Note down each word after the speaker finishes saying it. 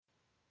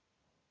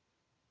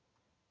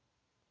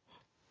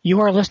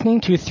You are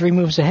listening to Three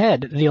Moves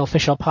Ahead, the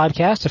official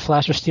podcast of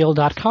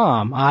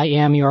FlasherSteel.com. I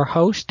am your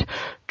host,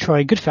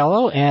 Troy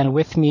Goodfellow, and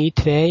with me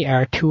today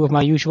are two of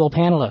my usual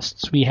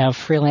panelists. We have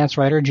freelance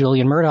writer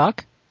Julian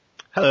Murdoch.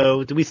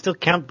 Hello. Do we still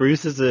count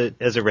Bruce as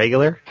a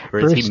regular? Or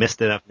is he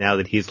missed enough now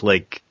that he's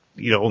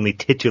only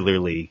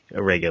titularly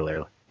a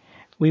regular?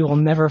 We will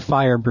never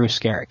fire Bruce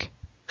Garrick.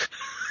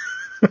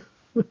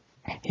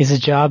 His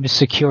job is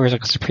secure as a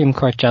Supreme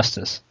Court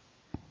justice.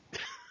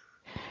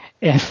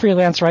 And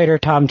freelance writer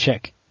Tom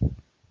Chick.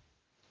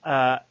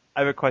 I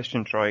have a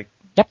question, Troy.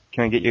 Yep.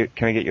 Can I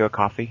get you a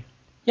coffee?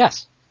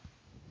 Yes.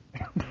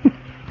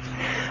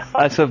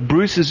 So if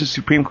Bruce is a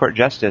Supreme Court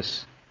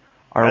justice,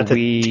 That's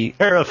a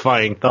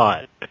terrifying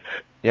thought.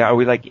 Yeah, are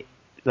we like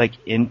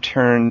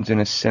interns in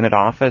a Senate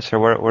office, or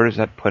where does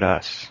that put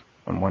us?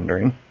 I'm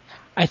wondering.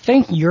 I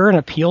think you're an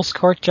appeals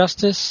court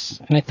justice,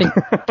 and I think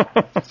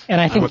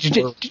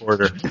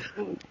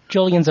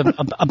Julian's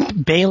a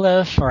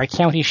bailiff or a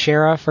county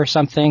sheriff or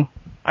something.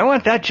 I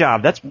want that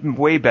job. That's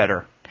way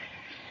better.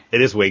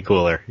 It is way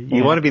cooler.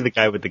 You want to be the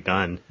guy with the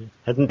gun.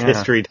 Hasn't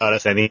history taught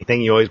us anything?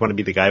 You always want to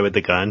be the guy with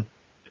the gun.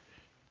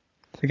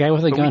 The guy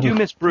with the gun. We do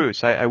miss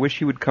Bruce. I wish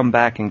he would come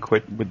back and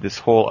quit with this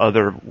whole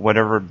other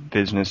whatever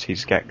business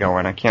he's got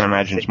going. I can't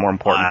imagine it's more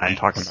important than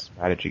talking about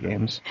strategy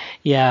games.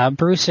 Yeah,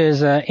 Bruce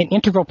is an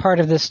integral part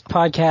of this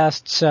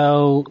podcast,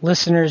 so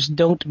listeners,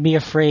 don't be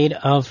afraid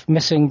of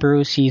missing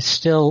Bruce. He's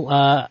still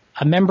a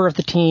member of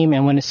the team,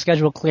 and when his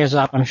schedule clears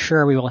up, I'm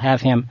sure we will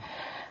have him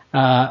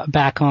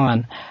back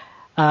on.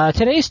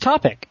 Today's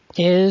topic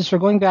is we're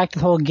going back to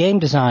the whole game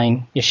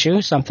design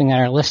issue, something that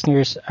our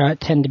listeners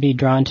tend to be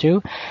drawn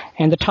to.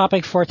 And the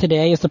topic for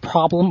today is the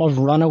problem of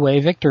runaway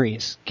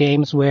victories,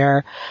 games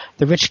where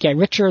the rich get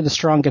richer, the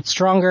strong get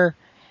stronger.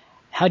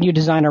 How do you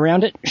design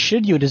around it?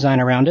 Should you design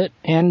around it?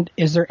 And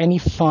is there any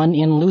fun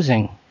in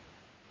losing?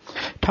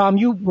 Tom,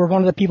 you were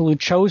one of the people who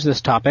chose this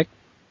topic.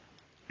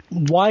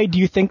 Why do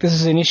you think this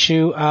is an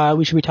issue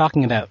we should be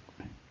talking about?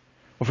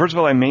 Well, first of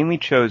all, I mainly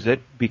chose it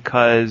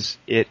because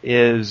it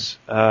is,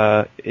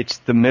 it's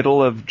the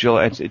middle of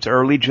July, it's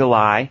early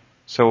July,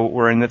 so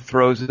we're in the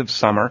throes of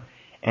summer,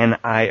 and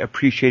I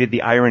appreciated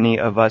the irony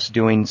of us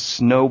doing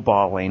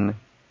snowballing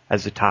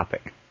as a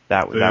topic.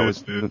 That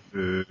was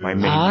my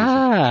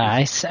main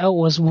reason. It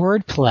was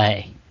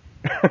wordplay.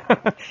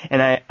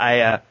 And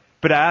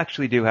but I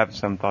actually do have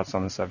some thoughts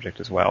on the subject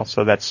as well,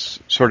 so that's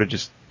sort of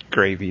just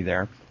gravy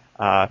there.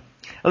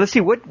 Let's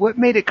see, what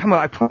made it come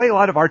up? I play a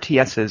lot of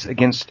RTSs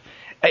against...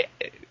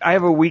 I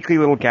have a weekly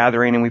little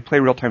gathering, and we play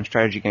real-time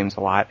strategy games a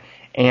lot.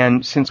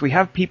 And since we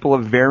have people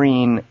of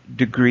varying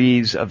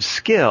degrees of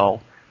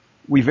skill,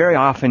 we very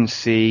often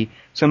see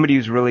somebody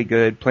who's really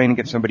good playing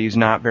against somebody who's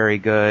not very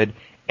good.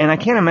 And I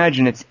can't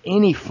imagine it's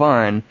any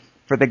fun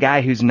for the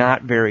guy who's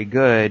not very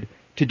good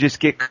to just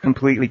get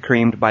completely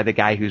creamed by the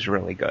guy who's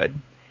really good.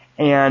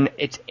 And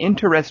it's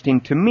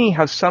interesting to me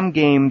how some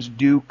games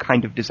do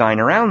kind of design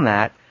around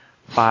that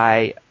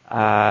by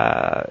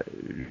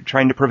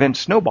trying to prevent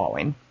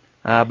snowballing.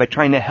 By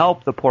trying to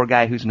help the poor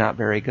guy who's not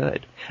very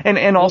good.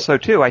 And also,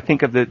 too, I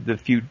think of the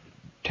few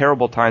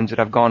terrible times that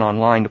I've gone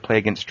online to play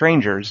against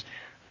strangers,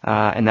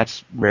 and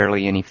that's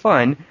rarely any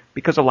fun,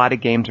 because a lot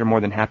of games are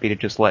more than happy to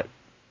just let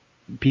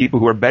people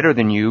who are better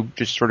than you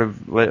just sort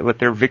of let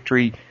their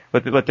victory,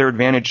 let their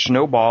advantage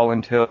snowball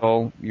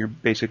until you're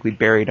basically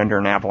buried under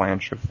an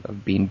avalanche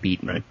of being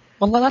beaten. Right.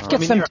 Well, let's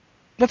get some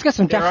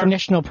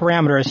definitional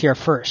parameters here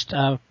first,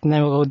 and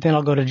then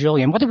I'll go to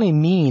Julian. What do we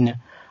mean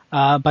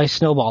by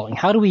snowballing?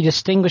 How do we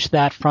distinguish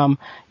that from,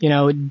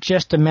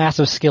 just a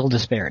massive skill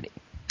disparity?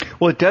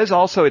 Well, it does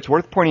also, it's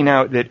worth pointing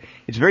out that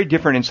it's very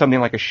different in something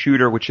like a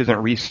shooter, which isn't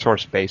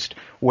resource-based,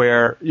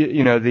 where,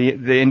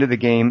 the end of the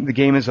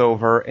game is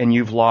over, and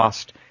you've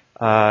lost,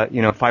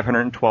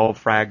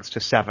 512 frags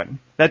to 7.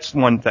 That's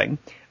one thing,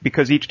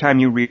 because each time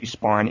you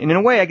respawn, and in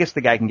a way, I guess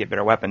the guy can get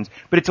better weapons,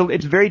 but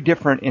it's very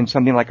different in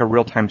something like a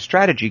real-time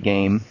strategy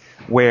game,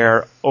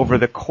 where over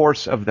the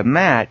course of the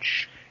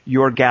match,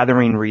 you're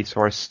gathering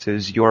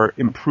resources, you're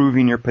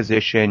improving your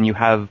position, you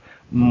have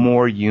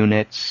more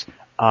units,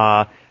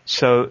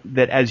 so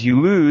that as you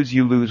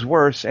lose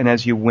worse, and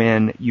as you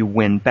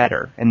win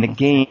better. And the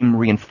game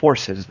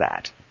reinforces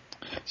that.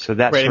 So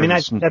that's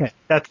right.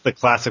 That's the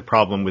classic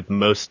problem with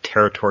most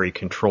territory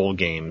control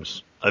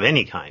games of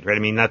any kind, right?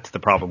 I mean, that's the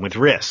problem with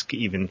Risk,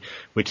 even,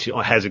 which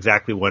has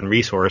exactly one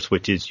resource,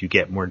 which is you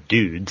get more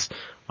dudes.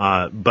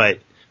 But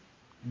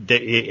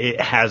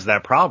it has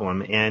that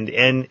problem,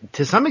 and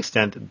to some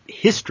extent,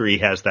 history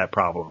has that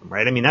problem,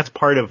 right? I mean, that's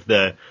part of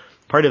the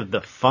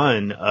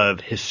fun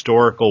of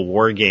historical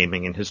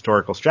wargaming and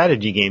historical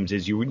strategy games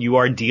is you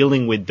are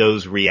dealing with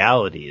those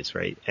realities,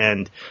 right?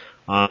 And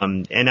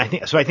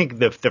I think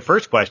the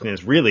first question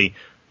is really,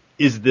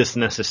 is this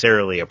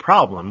necessarily a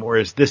problem, or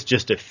is this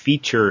just a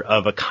feature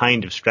of a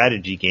kind of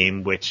strategy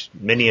game which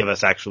many of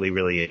us actually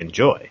really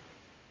enjoy?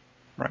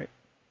 Right.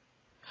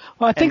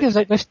 Well, I think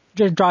let's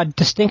draw a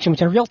distinction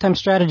between a real-time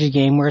strategy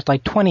game where it's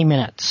like 20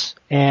 minutes,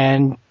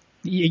 and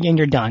and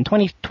you're done.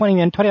 20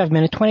 minutes, 25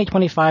 minutes, 20,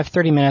 25,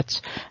 30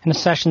 minutes, and the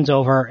session's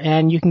over,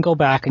 and you can go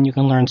back and you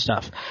can learn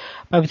stuff.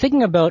 But I'm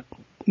thinking about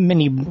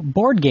mini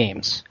board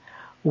games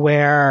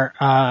where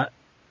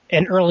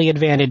an early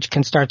advantage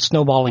can start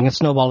snowballing and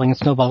snowballing and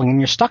snowballing, and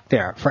you're stuck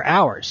there for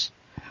hours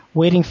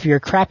waiting for your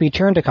crappy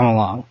turn to come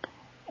along,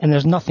 and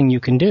there's nothing you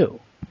can do.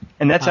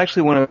 And that's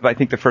actually one of, I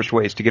think, the first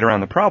ways to get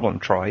around the problem,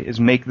 Troy, is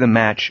make the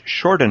match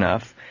short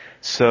enough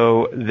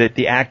so that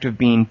the act of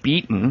being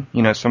beaten,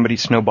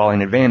 somebody's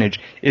snowballing advantage,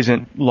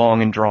 isn't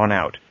long and drawn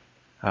out.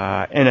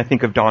 And I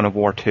think of Dawn of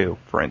War 2,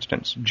 for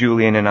instance.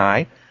 Julian and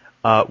I,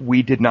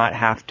 we did not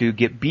have to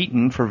get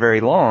beaten for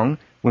very long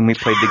when we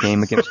played the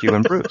game against you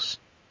and Bruce.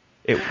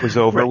 It was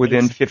over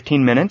within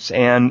 15 minutes,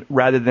 and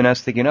rather than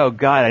us thinking, oh,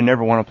 God, I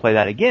never want to play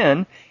that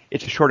again,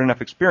 it's a short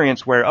enough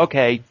experience where,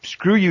 okay,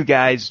 screw you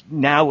guys,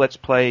 now let's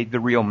play the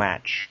real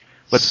match.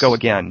 Let's go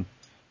again.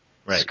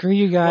 Right. Screw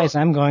you guys,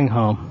 I'm going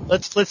home.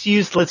 Let's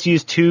use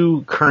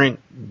two current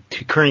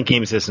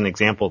games as an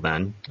example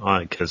then,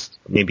 because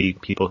maybe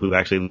people who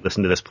actually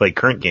listen to this play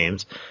current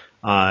games.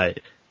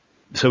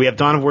 So we have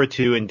Dawn of War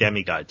 2 and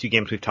Demigod, two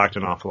games we've talked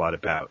an awful lot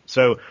about.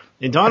 So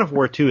in Dawn of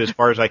War 2, as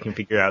far as I can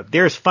figure out,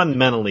 there's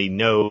fundamentally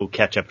no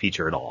catch-up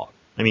feature at all.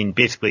 I mean,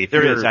 basically,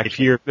 there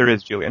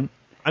is, Julian.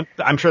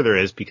 I'm sure there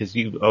is, because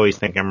you always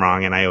think I'm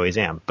wrong, and I always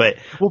am. But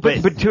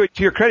to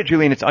your credit,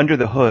 Julian, it's under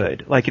the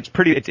hood. Like it's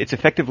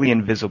effectively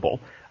invisible.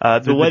 The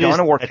Dawn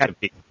of War catch-up.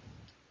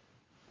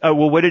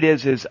 Well, what it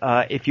is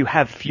if you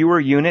have fewer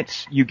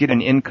units, you get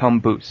an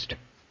income boost.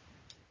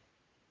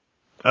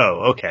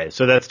 Oh, okay.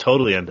 So that's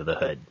totally under the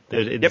hood.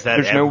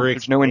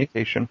 There's no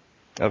indication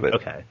of it.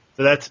 Okay.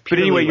 So that's but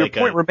anyway, your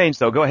point remains,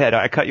 though. Go ahead.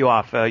 I cut you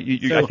off. I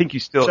think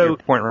your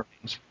point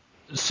remains.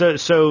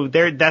 So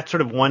that's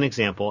sort of one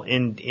example.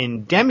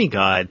 In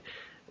Demigod,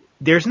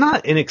 there's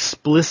not an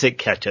explicit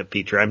catch-up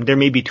feature. I mean, there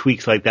may be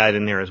tweaks like that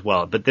in there as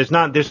well, but there's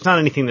not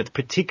anything that's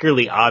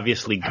particularly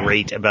obviously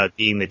great about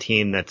being the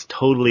team that's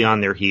totally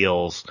on their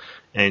heels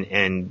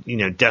and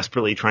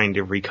desperately trying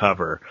to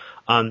recover.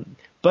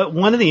 But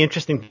one of the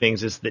interesting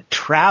things is that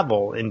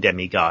travel in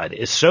Demigod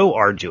is so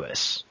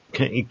arduous,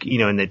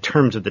 in the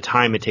terms of the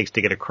time it takes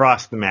to get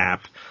across the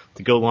map,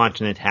 to go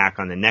launch an attack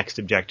on the next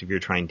objective you're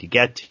trying to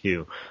get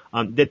to,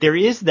 that there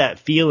is that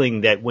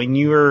feeling that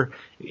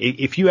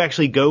if you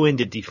actually go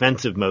into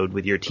defensive mode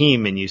with your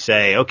team and you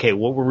say, okay,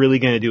 what we're really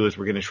going to do is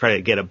we're going to try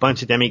to get a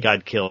bunch of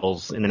Demigod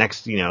kills in the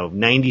next,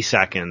 90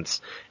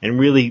 seconds and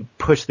really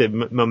push the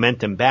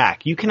momentum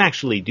back, you can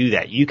actually do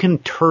that. You can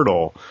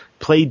turtle,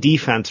 play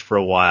defense for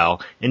a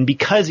while, and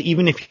because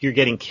even if you're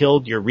getting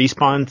killed, your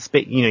respawn,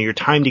 your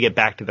time to get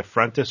back to the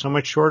front is so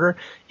much shorter,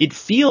 it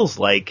feels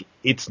like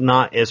it's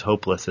not as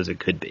hopeless as it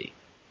could be.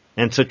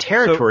 And so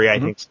territory, I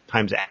think,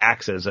 sometimes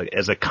acts as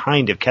a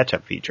kind of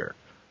catch-up feature.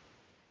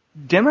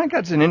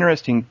 Demigod's an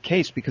interesting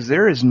case because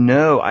there is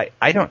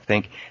I don't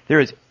think there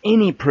is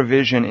any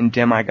provision in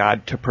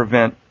Demigod to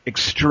prevent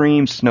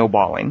extreme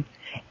snowballing,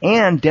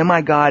 and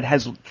Demigod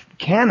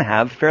can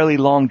have fairly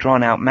long,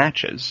 drawn-out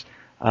matches.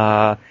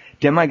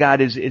 Demigod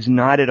is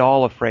not at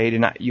all afraid,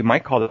 and you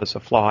might call this a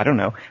flaw, I don't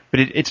know, but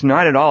it's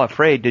not at all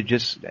afraid to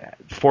just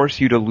force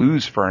you to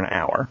lose for an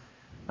hour.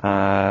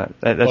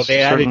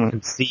 They added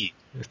conceit,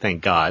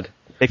 thank God.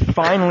 They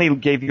finally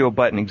gave you a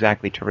button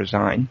exactly to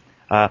resign.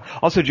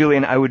 Also,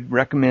 Julian, I would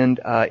recommend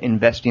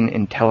investing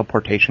in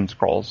teleportation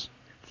scrolls.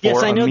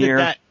 Yes, I know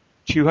that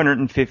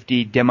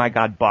 250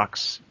 Demigod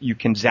bucks, you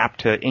can zap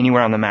to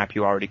anywhere on the map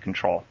you already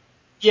control.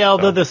 Yeah,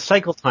 although the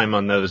cycle time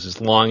on those is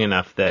long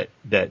enough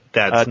that's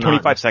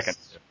 25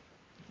 seconds.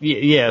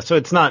 Yeah, so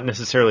it's not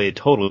necessarily a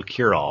total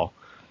cure-all,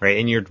 right?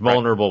 And you're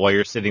vulnerable while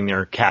you're sitting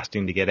there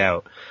casting to get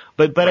out.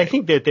 But I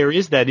think that there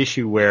is that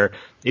issue where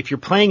if you're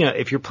playing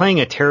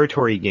a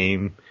territory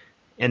game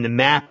and the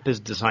map is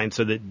designed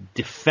so that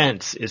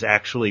defense is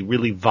actually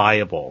really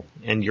viable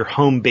and your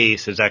home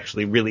base is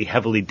actually really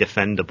heavily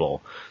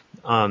defendable.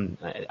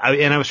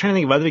 I was trying to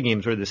think of other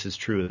games where this is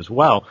true as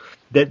well.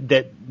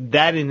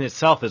 That in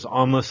itself is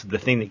almost the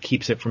thing that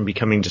keeps it from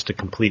becoming just a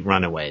complete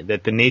runaway.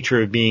 That the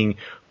nature of being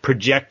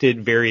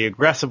projected very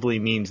aggressively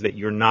means that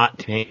you're not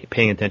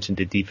paying attention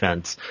to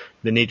defense.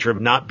 The nature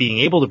of not being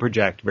able to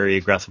project very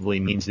aggressively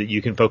means that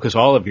you can focus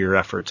all of your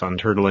efforts on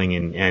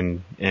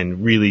turtling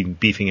and really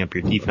beefing up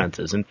your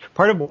defenses. And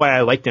part of why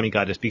I like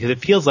Demigod is because it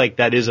feels like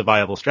that is a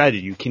viable strategy.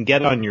 You can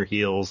get on your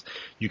heels,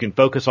 you can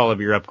focus all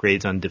of your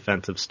upgrades on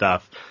defensive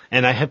stuff.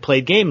 And I have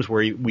played games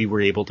where we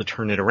were able to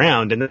turn it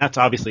around, and that's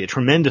obviously a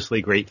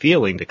tremendously great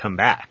feeling to come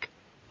back.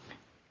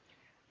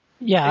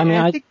 Yeah, I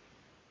mean,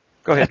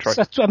 go ahead, Troy.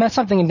 That's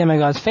something in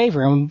Demigod's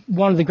favor. And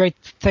one of the great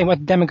things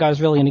what Demigod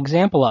is really an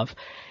example of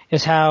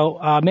is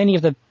how many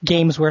of the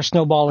games where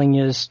snowballing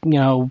is,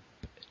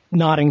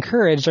 not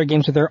encouraged are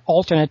games with their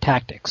alternate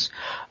tactics.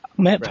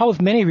 The problem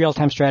with many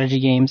real-time strategy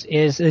games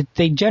is that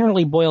they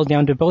generally boil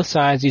down to both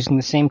sides using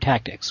the same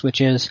tactics,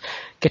 which is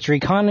get your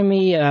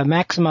economy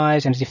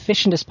maximized and as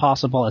efficient as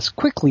possible, as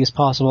quickly as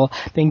possible,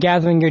 then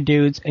gathering your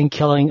dudes and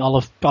killing all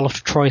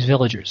of Troy's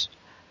villagers.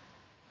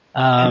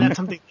 And that's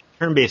something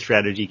turn-based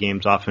strategy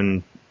games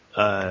often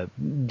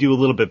do a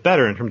little bit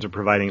better in terms of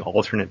providing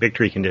alternate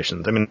victory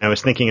conditions. I mean, I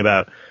was thinking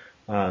about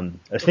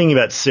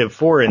Civ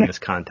 4 in this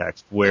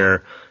context,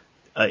 where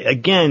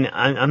again,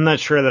 I'm not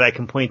sure that I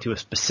can point to a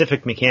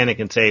specific mechanic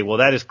and say, well,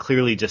 that is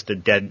clearly just a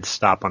dead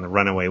stop on the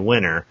runaway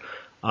winner.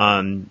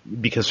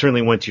 Because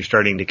certainly once you're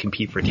starting to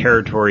compete for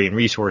territory and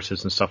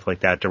resources and stuff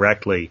like that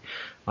directly,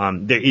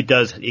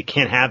 it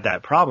can't have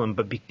that problem,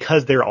 but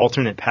because there are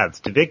alternate paths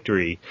to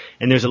victory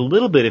and there's a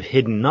little bit of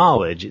hidden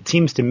knowledge, it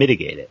seems to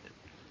mitigate it.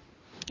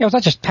 Yeah, it's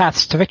not just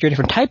paths to victory,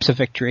 different types of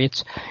victory.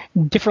 It's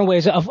different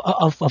ways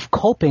of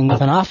coping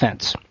with an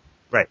offense.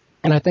 Right.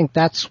 And I think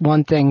that's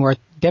one thing where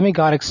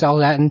Demigod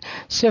excels at. And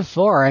Civ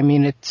 4, I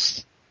mean,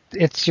 it's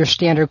your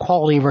standard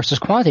quality versus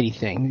quantity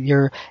thing.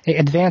 Your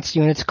advanced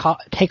units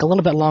take a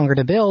little bit longer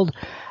to build.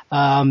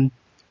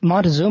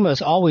 Montezuma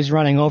is always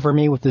running over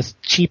me with this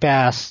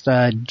cheap-ass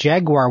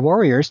Jaguar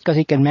warriors because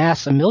he can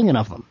mass 1 million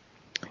of them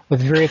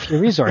with very few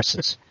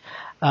resources.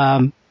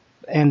 And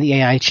the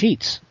AI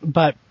cheats.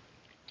 But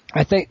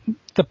I think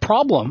the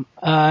problem,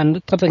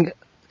 and something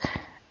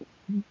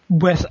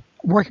with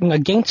working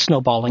against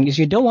snowballing, is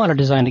you don't want to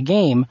design a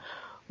game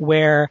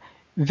where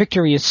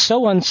victory is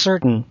so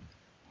uncertain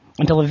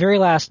until the very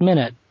last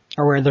minute,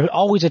 or where there's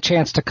always a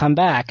chance to come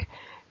back,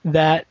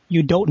 that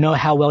you don't know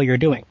how well you're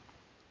doing.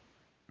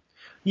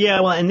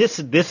 Yeah, well, and this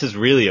is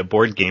really a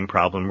board game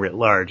problem writ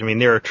large. I mean,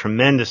 there are a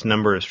tremendous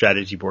number of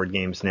strategy board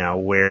games now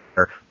where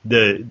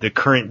the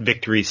current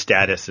victory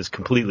status is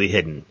completely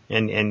hidden.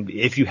 And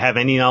if you have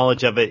any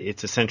knowledge of it,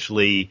 it's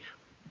essentially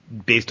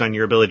based on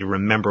your ability to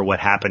remember what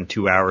happened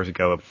 2 hours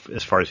ago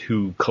as far as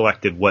who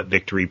collected what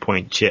victory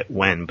point chit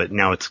when, but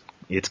now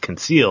it's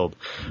concealed.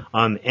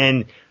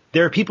 And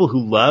there are people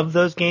who love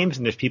those games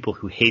and there's people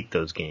who hate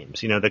those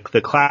games. You know,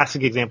 the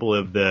classic example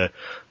of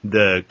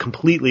the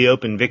completely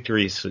open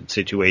victory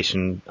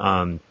situation,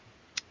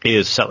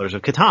 is Settlers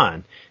of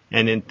Catan.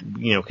 And then,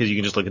 you know, cause you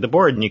can just look at the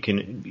board and you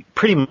can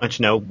pretty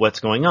much know what's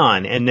going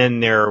on. And then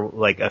there are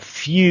like a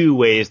few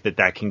ways that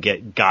can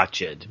get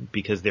gotcha'd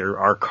because there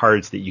are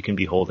cards that you can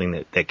be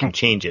holding that can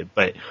change it.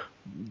 But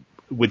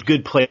with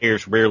good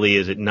players, rarely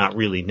is it not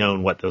really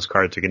known what those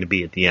cards are going to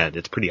be at the end.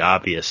 It's pretty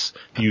obvious,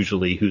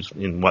 usually, who's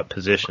in what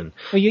position.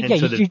 Well, you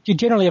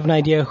generally have an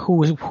idea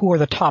who are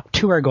the top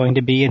two are going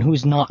to be and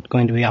who's not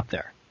going to be up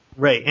there.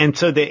 Right, and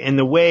so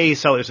the way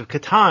Settlers of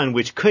Catan,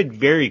 which could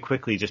very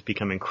quickly just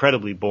become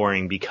incredibly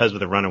boring because of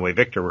the runaway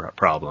victor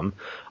problem,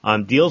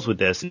 deals with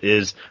this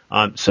is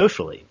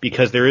socially,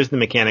 because there is the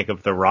mechanic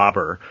of the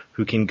robber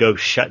who can go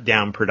shut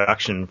down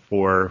production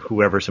for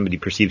whoever somebody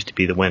perceives to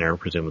be the winner,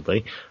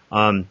 presumably.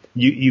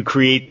 You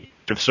create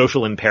a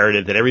social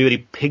imperative that everybody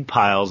pig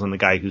piles on the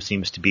guy who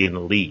seems to be in the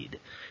lead.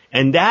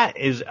 And that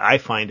is, I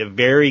find, a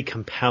very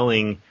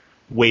compelling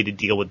way to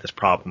deal with this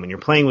problem. When you're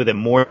playing with a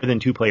more than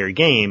two-player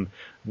game,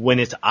 when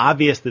it's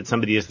obvious that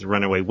somebody is the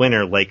runaway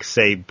winner, like,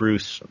 say,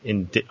 Bruce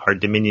in our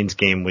Dominions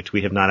game, which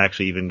we have not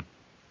actually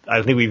I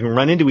don't think we've even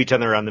run into each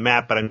other on the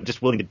map, but I'm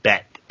just willing to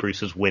bet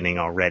Bruce is winning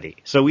already.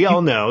 So we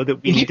all know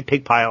that we need to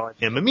pig pile on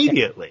him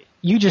immediately.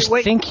 You just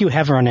think you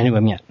haven't run into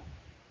him yet.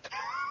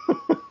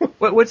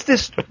 What's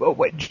this?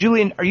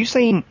 Julian, are you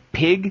saying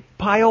pig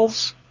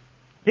piles?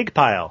 Pig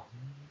pile.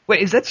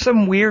 Wait, is that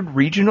some weird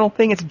regional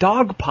thing? It's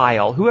dog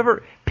pile.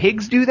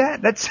 Pigs do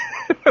that? That's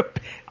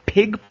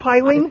pig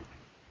piling?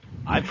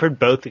 I've heard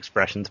both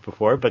expressions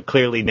before, but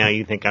clearly now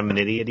you think I'm an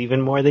idiot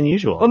even more than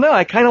usual. Well, no,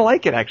 I kind of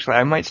like it, actually.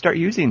 I might start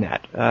using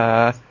that.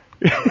 I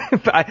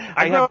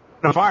know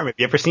on a farm. Have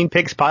you ever seen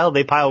pigs pile?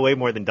 They pile way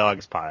more than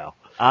dogs pile.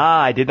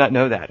 Ah, I did not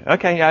know that.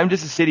 Okay, I'm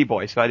just a city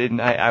boy, so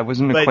I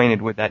wasn't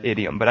acquainted with that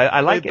idiom, but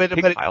I like it.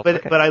 Pig pile.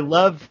 But I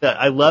love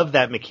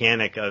that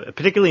mechanic,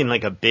 particularly in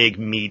like a big,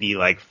 meaty,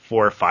 like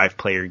 4 or 5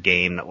 player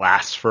game that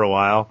lasts for a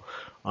while.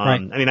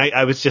 Right. I mean,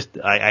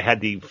 I had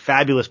the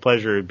fabulous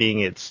pleasure of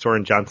being at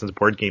Soren Johnson's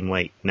board game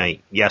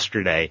night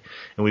yesterday,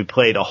 and we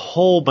played a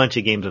whole bunch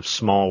of games of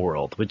Small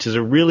World, which is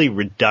a really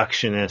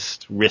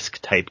reductionist risk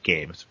type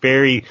game. It's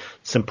very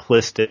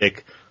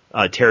simplistic,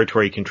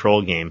 territory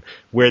control game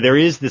where there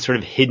is this sort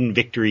of hidden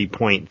victory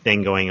point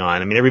thing going on.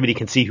 I mean, everybody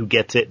can see who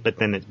gets it, but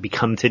then it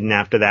becomes hidden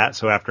after that.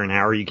 So after an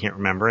hour, you can't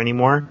remember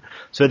anymore.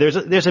 So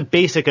there's a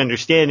basic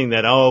understanding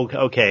that,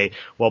 okay,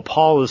 well,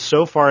 Paul is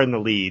so far in the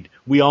lead,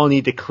 we all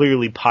need to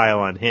clearly pile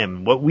on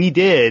him. What we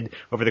did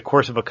over the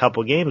course of a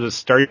couple games was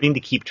starting to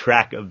keep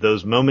track of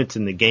those moments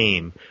in the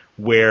game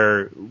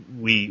where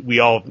we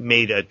all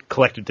made a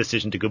collective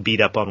decision to go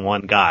beat up on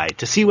one guy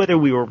to see whether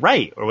we were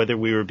right or whether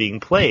we were being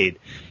played.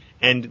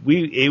 And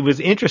it was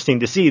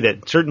interesting to see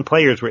that certain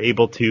players were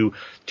able to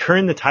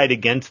turn the tide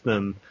against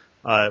them,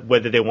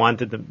 whether they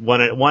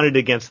wanted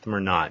against them or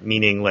not.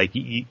 Meaning, like,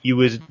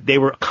 they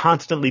were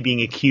constantly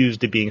being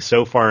accused of being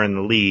so far in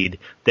the lead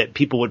that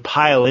people would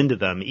pile into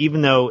them,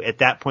 even though at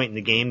that point in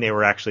the game they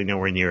were actually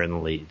nowhere near in the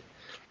lead.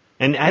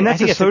 And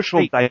that's a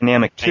social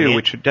dynamic too,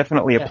 which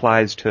definitely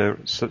applies to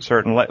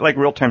certain, like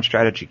real-time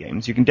strategy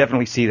games. You can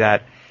definitely see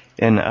that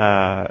in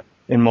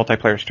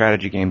multiplayer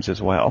strategy games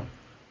as well.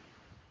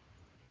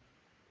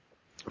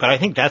 But I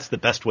think that's the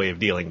best way of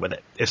dealing with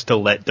it, is to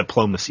let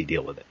diplomacy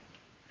deal with it.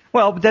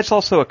 Well, but that's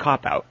also a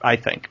cop-out, I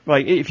think.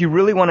 Like, if you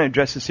really want to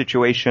address a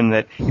situation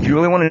if you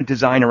really want to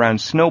design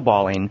around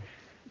snowballing,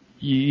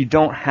 you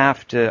don't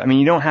have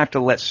to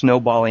let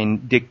snowballing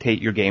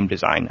dictate your game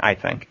design, I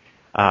think.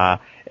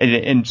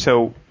 And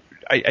so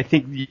I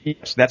think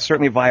yes, that's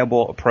certainly a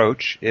viable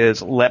approach,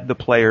 is let the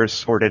players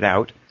sort it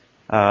out.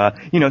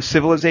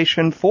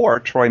 Civilization 4,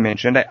 Troy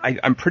mentioned,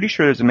 I'm pretty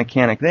sure there's a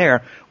mechanic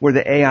there where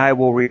the AI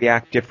will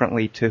react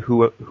differently to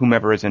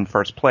whomever is in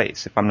first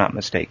place, if I'm not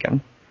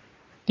mistaken.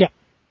 Yeah.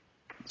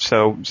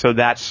 So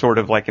that's sort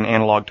of like an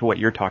analog to what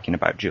you're talking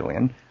about,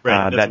 Julian.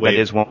 Right, that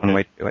is one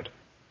way to do it.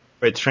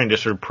 Right, it's trying to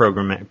sort of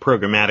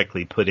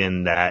programmatically put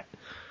in that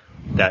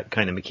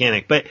kind of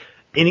mechanic. But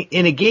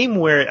in a game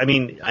where,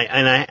 I'm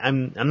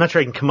not sure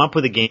I can come up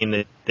with a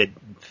game that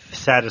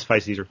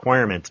satisfies these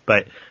requirements,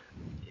 but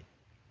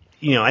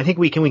I think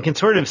we can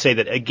sort of say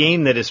that a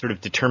game that is sort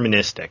of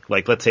deterministic,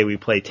 like let's say we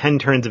play 10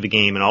 turns of a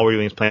game and all we're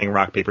doing is playing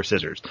rock, paper,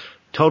 scissors.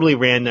 Totally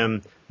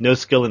random, no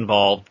skill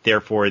involved,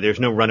 therefore there's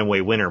no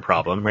runaway winner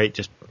problem, right?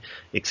 Just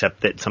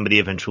except that somebody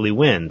eventually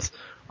wins.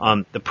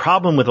 The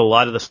problem with a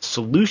lot of the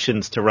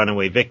solutions to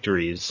runaway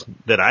victories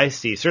that I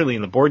see, certainly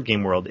in the board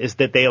game world, is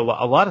that they a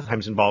lot of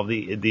times involve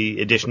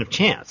the addition of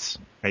chance.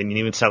 Right? I mean,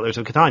 even Settlers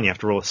of Catan, you have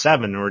to roll a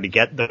 7 in order to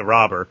get the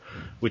robber,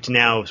 which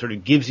now sort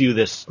of gives you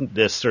this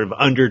sort of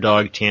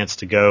underdog chance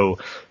to go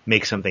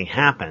make something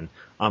happen.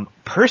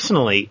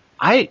 Personally,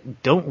 I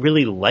don't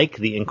really like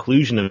the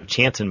inclusion of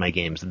chance in my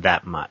games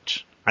that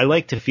much. I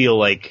like to feel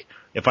like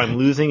if I'm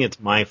losing, it's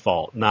my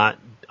fault, not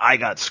I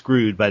got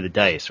screwed by the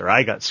dice or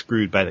I got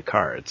screwed by the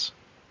cards.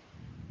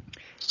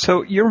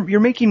 So you're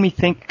making me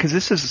think, because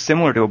this is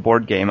similar to a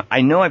board game.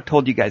 I know I've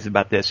told you guys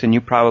about this, and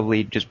you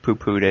probably just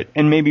poo-pooed it,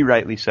 and maybe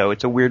rightly so.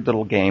 It's a weird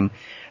little game.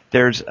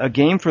 There's a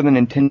game for the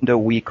Nintendo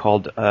Wii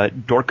called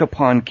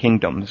Dorkapon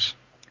Kingdoms,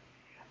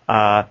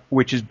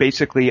 which is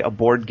basically a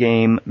board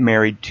game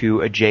married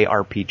to a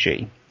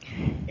JRPG.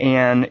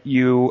 And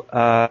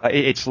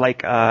it's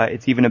like,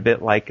 it's even a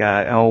bit like,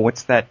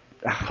 what's that?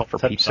 For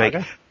Pete's sake.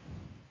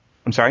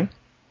 I'm sorry?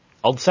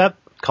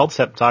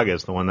 Culdcept Saga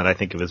is the one that I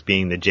think of as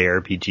being the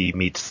JRPG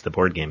meets the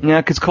board game.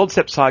 Yeah, because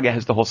Culdcept Saga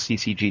has the whole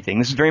CCG thing.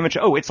 This is very much,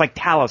 it's like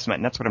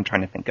Talisman. That's what I'm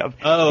trying to think of.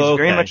 It's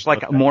very much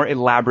like a more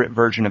elaborate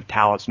version of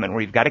Talisman,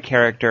 where you've got a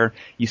character,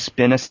 you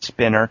spin a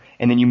spinner,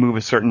 and then you move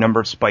a certain number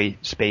of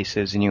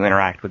spaces, and you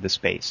interact with the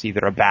space,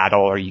 either a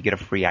battle or you get a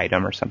free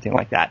item or something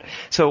like that.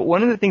 So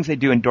one of the things they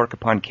do in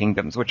Dorkapon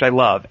Kingdoms, which I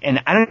love,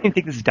 and I don't even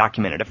think this is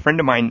documented. A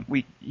friend of mine,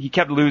 he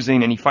kept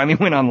losing, and he finally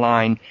went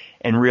online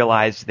and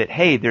realized that,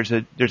 hey, there's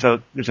a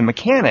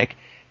mechanic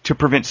to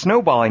prevent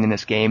snowballing in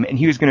this game, and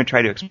he was going to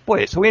try to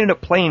exploit it. So we ended up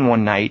playing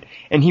one night,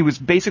 and he was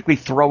basically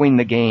throwing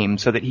the game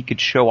so that he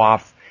could show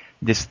off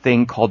this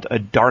thing called a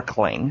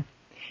Darkling.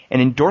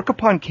 And in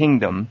Dorkapon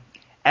Kingdom,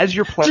 as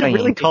you're playing,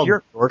 is it really called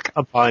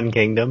Dorkapon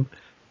Kingdom?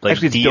 Like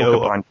actually, it's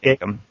Dokapon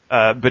Kingdom,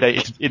 but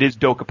it is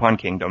Dokapon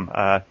Kingdom.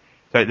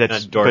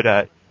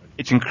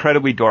 It's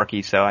incredibly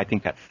dorky, so I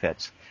think that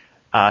fits.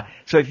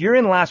 So if you're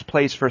in last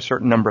place for a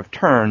certain number of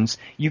turns,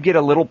 you get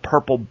a little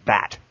purple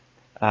bat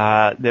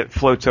that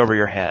floats over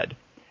your head.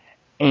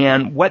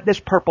 And what this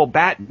purple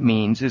bat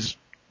means is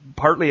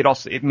partly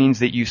it means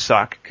that you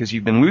suck because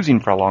you've been losing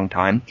for a long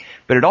time,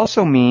 but it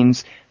also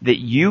means that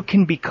you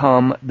can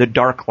become the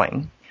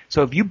Darkling.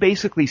 So if you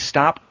basically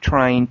stop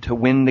trying to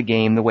win the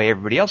game the way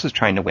everybody else is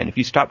trying to win, if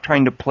you stop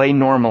trying to play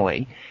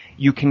normally,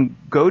 you can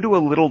go to a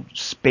little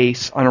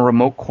space on a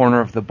remote corner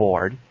of the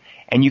board,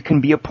 and you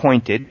can be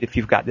appointed, if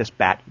you've got this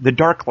bat, the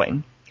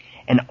Darkling.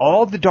 And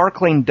all the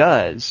Darkling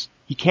does,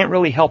 he can't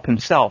really help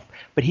himself,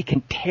 but he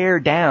can tear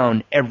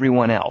down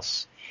everyone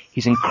else.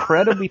 He's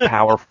incredibly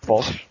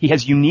powerful. He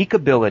has unique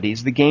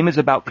abilities. The game is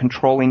about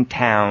controlling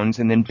towns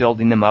and then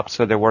building them up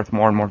so they're worth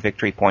more and more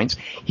victory points.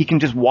 He can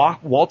just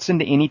waltz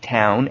into any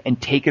town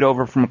and take it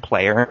over from a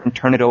player and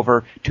turn it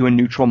over to a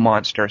neutral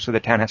monster, so the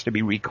town has to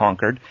be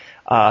reconquered.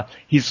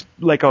 He's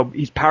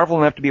powerful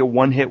enough to be a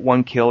one-hit,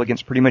 one-kill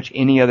against pretty much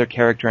any other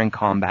character in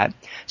combat.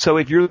 So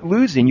if you're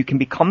losing, you can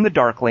become the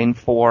Darkling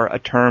for a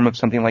term of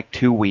something like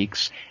 2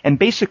 weeks and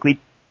basically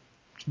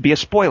be a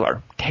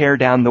spoiler, tear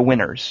down the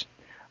winners.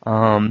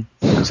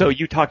 So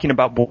you talking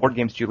about board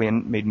games,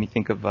 Julian, made me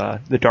think of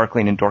the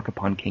Darkling and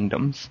Dorkapon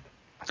Kingdoms.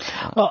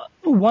 Well,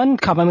 one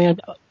comment,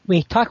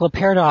 we talk about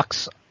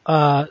Paradox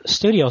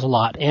Studios a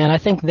lot, and I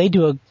think they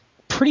do a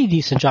pretty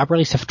decent job, or at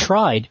least have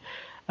tried,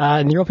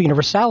 in the Europa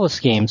Universalis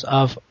games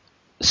of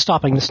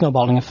stopping the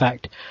snowballing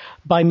effect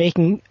by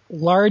making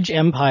large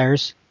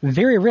empires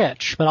very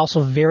rich, but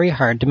also very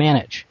hard to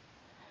manage.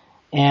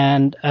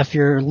 And if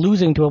you're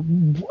losing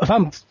if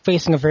I'm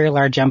facing a very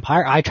large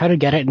empire, I try to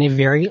get it in a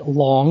very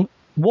long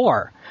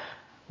war.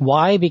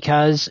 Why?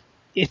 Because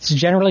it's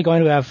generally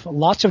going to have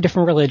lots of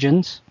different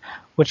religions,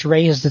 which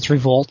raises its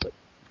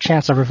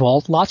chance of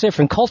revolt, lots of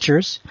different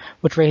cultures,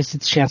 which raises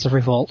its chance of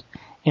revolt.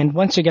 And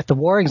once you get the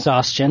war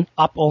exhaustion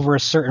up over a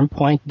certain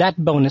point, that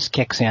bonus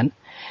kicks in,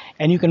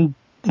 and you can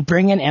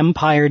bring an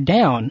empire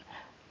down,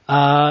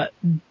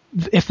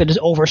 if it has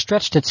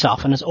overstretched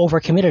itself and has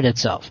overcommitted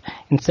itself,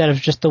 instead of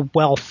just the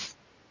wealth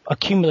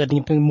accumulating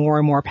and becoming more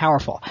and more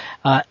powerful.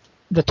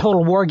 The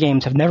Total War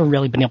games have never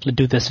really been able to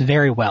do this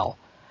very well.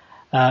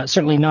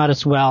 Certainly not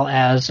as well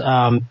as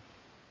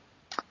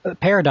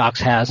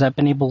Paradox has at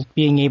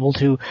being able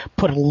to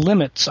put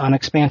limits on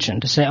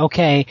expansion, to say,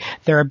 okay,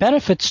 there are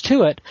benefits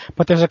to it,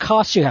 but there's a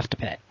cost you have to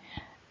pay.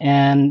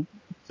 And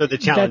so the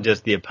challenge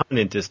as the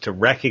opponent is to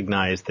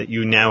recognize that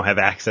you now have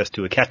access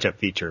to a catch-up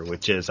feature,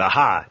 which is,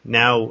 aha,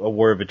 now a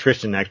War of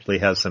Attrition actually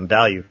has some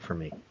value for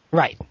me.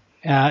 Right.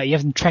 You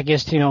have to track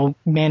is to,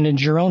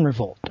 manage your own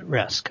revolt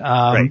risk.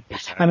 Right.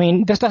 I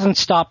mean, this doesn't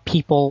stop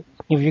people.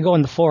 If you go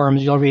in the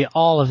forums, you'll read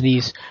all of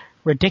these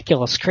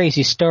ridiculous,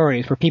 crazy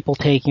stories where people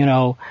take,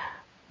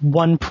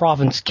 one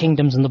province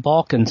kingdoms in the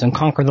Balkans and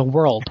conquer the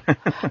world.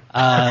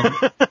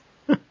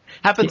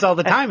 Happens all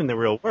the time in the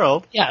real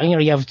world. Yeah,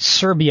 you have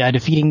Serbia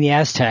defeating the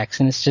Aztecs,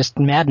 and it's just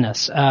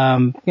madness.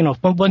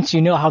 Once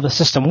you know how the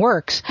system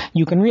works,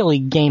 you can really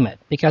game it,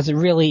 because it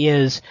really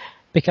is,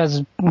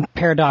 because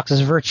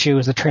Paradox's virtue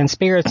is the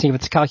transparency of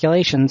its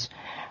calculations.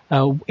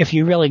 If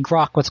you really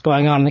grok what's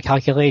going on in the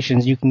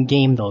calculations, you can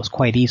game those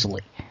quite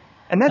easily.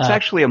 And that's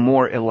actually a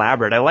more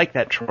elaborate, I like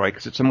that, Troy,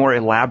 because it's a more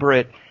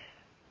elaborate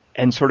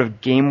and sort of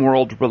game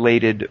world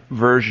related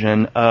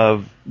version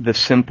of the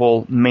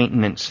simple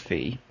maintenance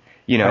fee.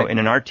 Right. In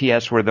an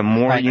RTS where the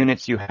more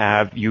units you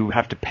have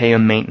to pay a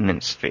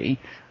maintenance fee.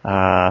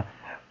 And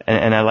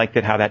I like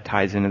how that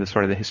ties into the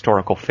sort of the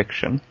historical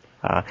fiction.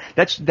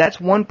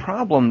 That's one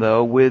problem,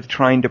 though, with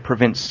trying to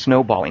prevent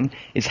snowballing,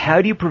 is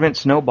how do you prevent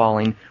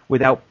snowballing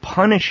without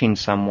punishing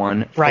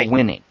someone for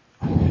winning?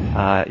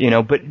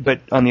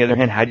 But on the other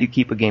hand, how do you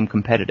keep a game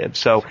competitive?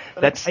 So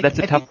that's a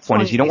tough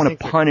one, is you don't want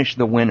to punish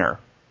the winner.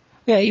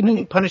 Yeah, I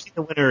mean, punishing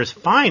the winner is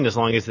fine as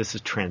long as this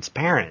is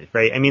transparent,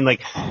 right? I mean,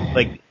 like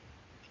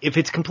if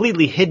it's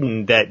completely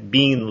hidden that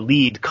being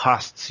lead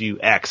costs you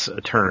X a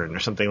turn or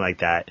something like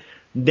that,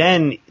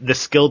 then the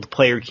skilled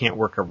player can't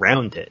work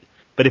around it.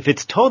 But if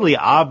it's totally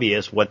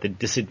obvious what the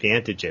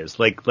disadvantage is,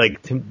 like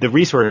the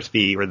resource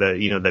fee or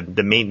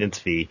the maintenance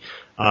fee,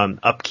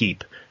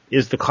 upkeep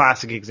is the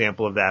classic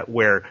example of that,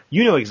 where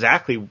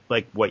exactly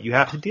what you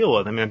have to deal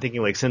with. I mean, I'm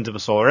thinking like Sins of a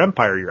Solar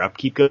Empire. Your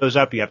upkeep goes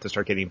up. You have to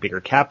start getting bigger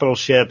capital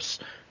ships.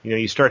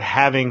 You start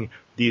having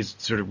these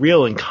sort of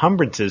real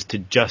encumbrances to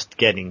just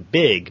getting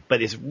big,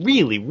 but it's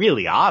really,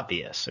 really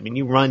obvious. I mean,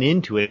 you run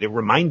into it. It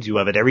reminds you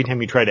of it every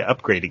time you try to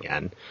upgrade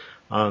again.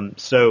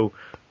 So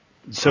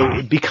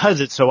because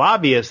it's so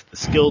obvious, the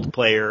skilled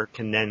player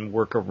can then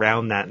work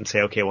around that and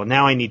say, okay, well,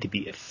 now I need to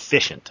be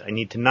efficient. I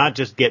need to not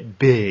just get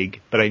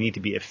big, but I need to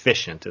be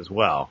efficient as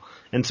well.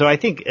 And so I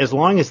think as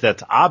long as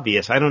that's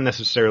obvious, I don't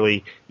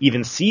necessarily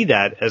even see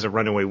that as a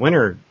runaway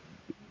winner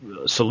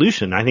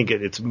solution. I think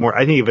of it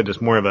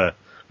as more of a,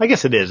 I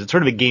guess it is. It's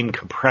sort of a game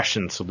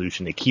compression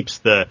solution. It keeps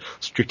the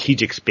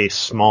strategic space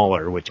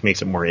smaller, which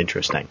makes it more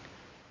interesting.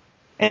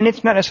 And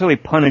it's not necessarily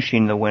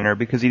punishing the winner,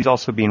 because he's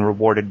also being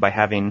rewarded by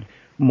having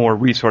more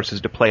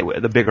resources to play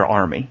with, a bigger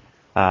army.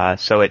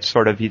 So it's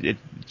sort of it's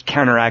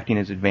counteracting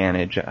his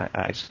advantage,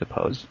 I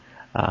suppose.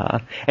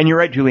 And you're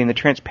right, Julian, the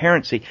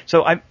transparency.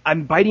 So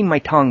I'm biting my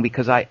tongue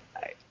because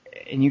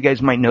and you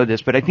guys might know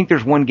this, but I think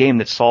there's one game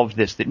that solves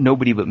this that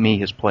nobody but me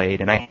has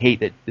played, and I hate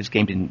that this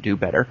game didn't do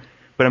better.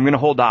 But I'm going to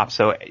hold off.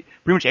 So pretty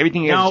much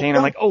everything you guys are saying,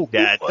 I'm like, oh,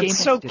 Dad, it's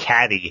so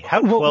catty.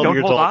 How 12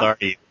 years old are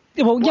you?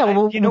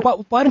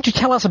 Why don't you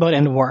tell us about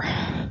End War?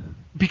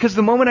 Because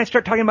the moment I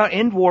start talking about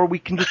End War, we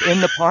can just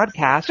end the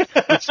podcast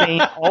with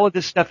saying all of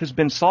this stuff has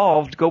been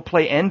solved. Go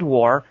play End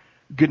War.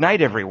 Good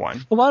night,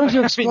 everyone. Well, why don't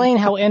you explain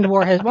how End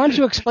War has? Why don't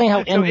you explain how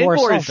End War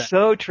solved it? End War is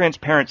so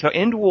transparent. So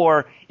End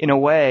War, in a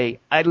way,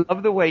 I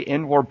love the way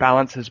End War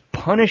balances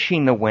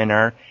punishing the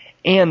winner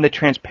and the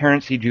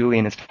transparency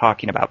Julian is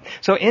talking about.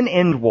 So in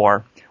End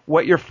War,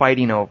 what you're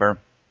fighting over,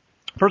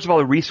 first of all,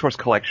 the resource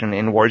collection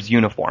in war is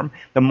uniform.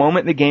 The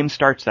moment the game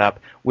starts up,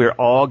 we're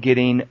all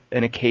getting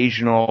an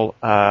occasional,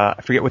 I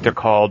forget what they're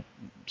called,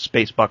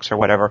 space bucks or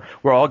whatever.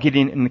 We're all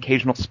getting an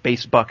occasional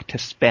space buck to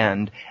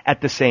spend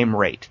at the same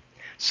rate.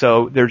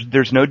 So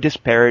there's no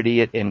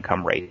disparity at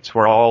income rates.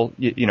 We're all,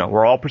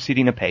 we're all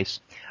proceeding apace.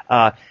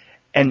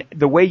 And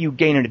the way you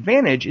gain an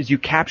advantage is you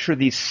capture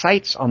these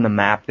sites on the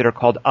map that are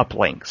called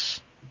uplinks.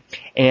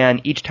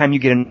 And each time you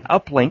get an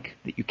uplink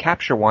that you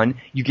capture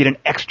one, you get an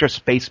extra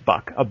space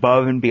buck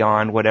above and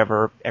beyond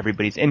whatever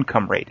everybody's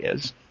income rate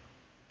is.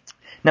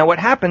 Now what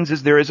happens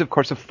is there is, of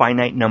course, a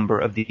finite number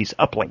of these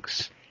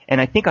uplinks. And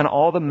I think on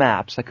all the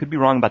maps, I could be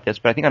wrong about this,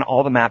 but I think on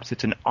all the maps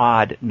it's an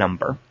odd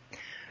number.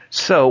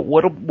 So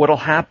what'll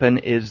happen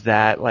is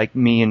that, like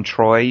me and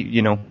Troy,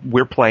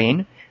 we're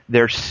playing.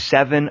 There's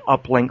 7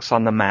 uplinks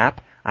on the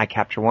map. I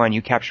capture one,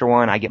 you capture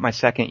one, I get my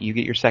second, you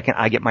get your second,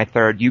 I get my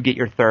third, you get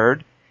your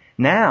third.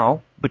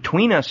 Now,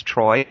 between us,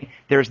 Troy,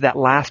 there's that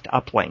last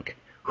uplink.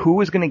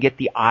 Who is going to get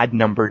the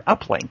odd-numbered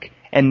uplink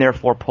and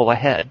therefore pull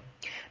ahead?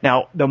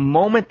 Now, the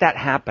moment that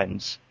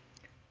happens,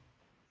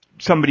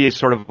 somebody is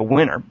sort of a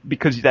winner,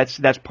 because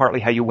that's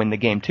partly how you win the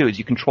game too, is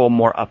you control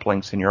more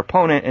uplinks than your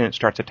opponent and it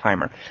starts a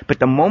timer. But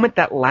the moment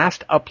that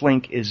last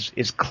uplink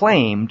is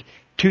claimed,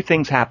 2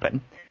 things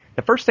happen.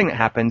 the first thing that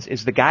happens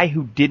is the guy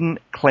who didn't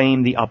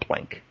claim the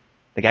uplink,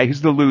 the guy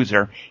who's the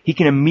loser, he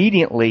can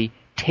immediately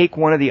take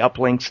one of the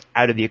uplinks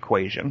out of the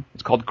equation.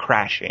 It's called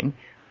crashing.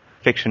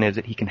 Fiction is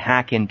that he can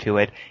hack into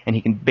it, and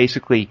he can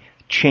basically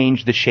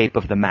change the shape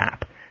of the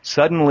map.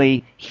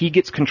 Suddenly, he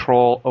gets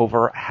control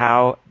over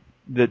how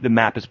the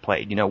map is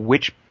played,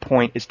 which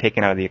point is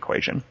taken out of the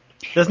equation.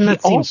 Doesn't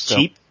that seem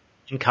cheap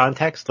in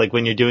context? Like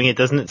when you're doing it,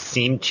 doesn't it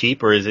seem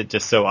cheap, or is it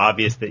just so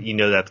obvious that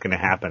that's going to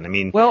happen? I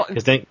mean,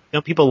 because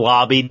don't people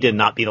lobby to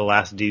not be the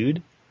last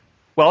dude?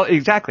 Well,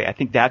 exactly. I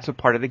think that's a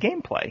part of the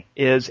gameplay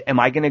is, am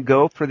I going to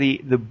go for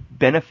the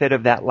benefit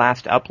of that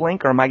last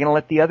uplink, or am I going to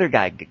let the other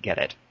guy get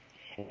it?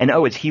 And,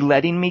 is he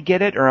letting me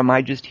get it, or am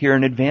I just here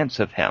in advance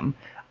of him?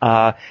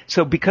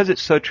 So because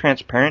it's so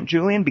transparent,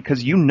 Julian,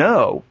 because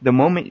the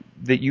moment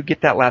that you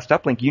get that last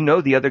uplink,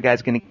 the other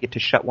guy's going to get to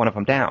shut one of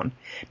them down.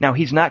 Now,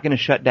 he's not going to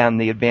shut down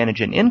the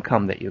advantage in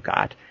income that you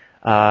got.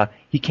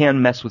 He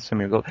can mess with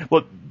some of your goals.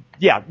 Well,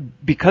 yeah,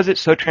 because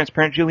it's so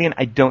transparent, Julian,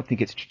 I don't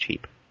think it's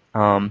cheap.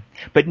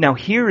 But now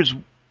here's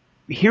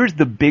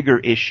the bigger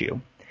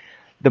issue.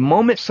 The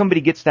moment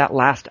somebody gets that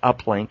last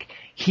uplink,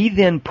 he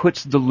then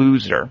puts the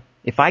loser.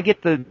 If I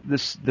get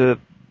the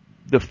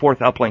fourth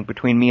uplink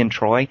between me and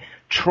Troy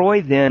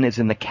then is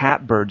in the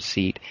catbird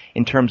seat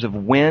in terms of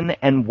when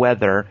and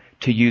whether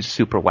to use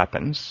super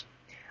weapons.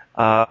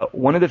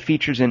 One of the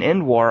features in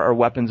End War are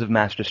weapons of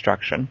mass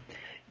destruction.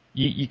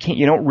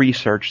 You don't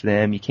research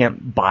them, you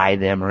can't buy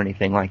them or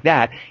anything like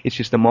that. It's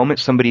just the moment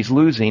somebody's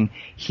losing,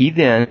 he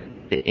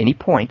then, at any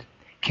point,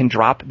 can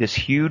drop this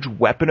huge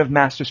weapon of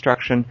mass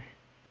destruction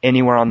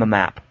anywhere on the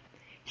map.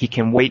 He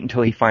can wait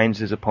until he finds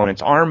his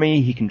opponent's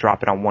army, he can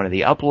drop it on one of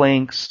the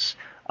uplinks,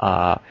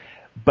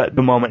 but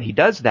the moment he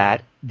does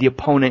that, the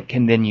opponent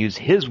can then use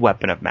his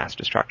weapon of mass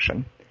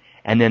destruction.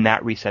 And then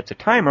that resets a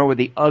timer where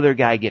the other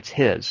guy gets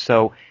his.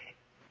 So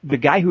the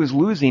guy who is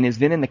losing is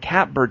then in the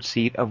catbird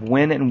seat of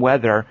when and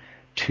whether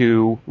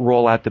to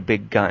roll out the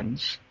big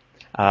guns.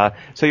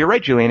 So you're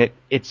right, Julian.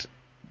 It's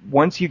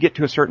once you get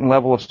to a certain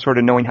level of sort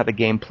of knowing how the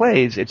game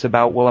plays, it's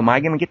about, well, am I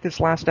going to get this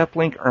last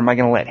uplink, or am I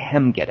going to let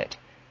him get it?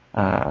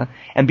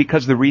 And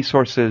because the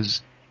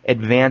resources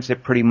advance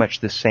at pretty much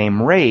the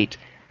same rate,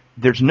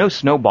 there's no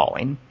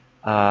snowballing.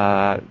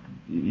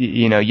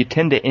 You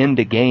tend to end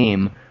a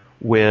game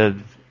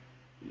with,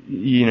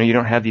 you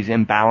don't have these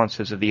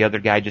imbalances of the other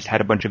guy just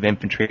had a bunch of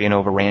infantry and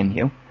overran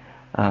you.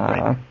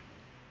 Right.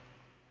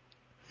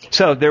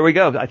 So there we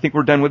go. I think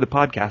we're done with the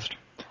podcast.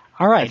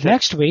 All right,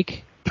 next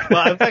week. Well,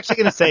 I was actually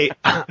going to say,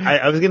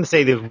 I was going to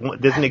say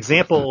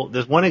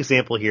there's one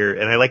example here,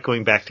 and I like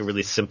going back to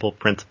really simple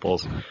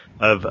principles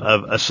of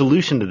a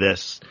solution to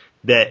this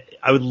that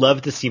I would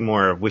love to see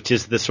more of, which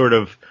is the sort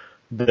of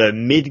the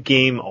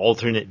mid-game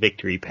alternate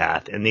victory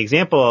path. And the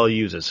example I'll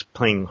use is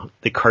playing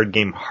the card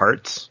game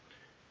Hearts,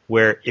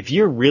 where if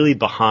you're really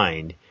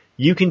behind,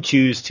 you can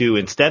choose to,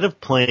 instead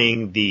of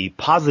playing the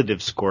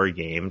positive score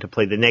game, to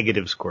play the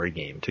negative score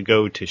game, to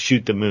go to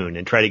shoot the moon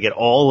and try to get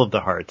all of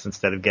the hearts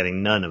instead of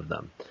getting none of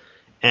them.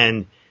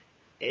 And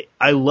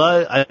I'm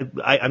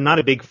not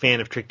a big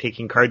fan of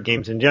trick-taking card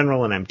games in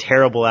general, and I'm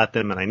terrible at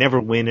them, and I never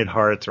win at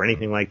Hearts or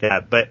anything like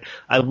that. But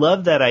I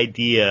love that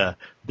idea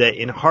that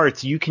in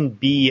Hearts you can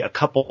be a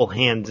couple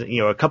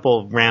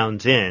of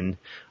rounds in,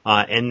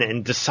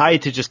 and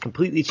decide to just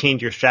completely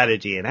change your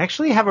strategy and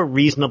actually have a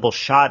reasonable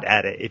shot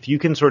at it if you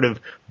can sort of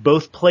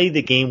both play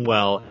the game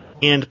well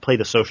and play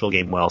the social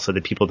game well so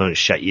that people don't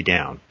shut you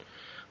down.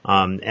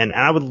 And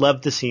I would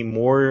love to see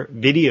more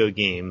video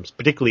games,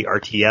 particularly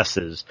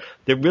RTSs,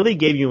 that really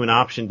gave you an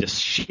option to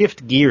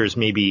shift gears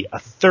maybe a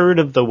third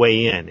of the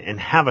way in and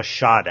have a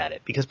shot at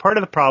it. Because part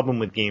of the problem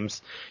with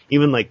games,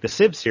 even like the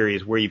Civ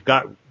series, where you've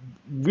got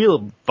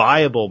real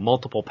viable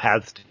multiple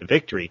paths to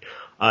victory,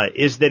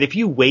 is that if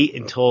you wait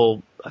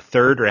until a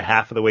third or a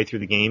half of the way through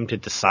the game to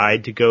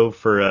decide to go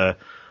for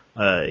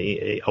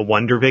a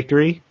wonder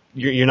victory,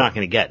 you're not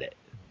going to get it.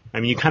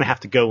 I mean, you kind of have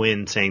to go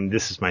in saying,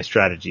 this is my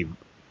strategy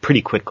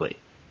pretty quickly.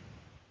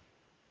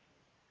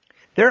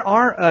 There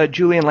are,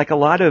 Julian, like a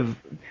lot of,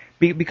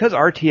 because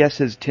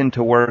RTSs tend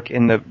to work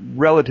in the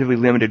relatively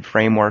limited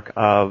framework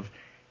of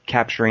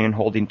capturing and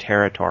holding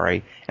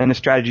territory, and the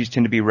strategies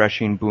tend to be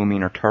rushing,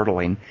 booming, or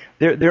turtling.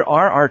 There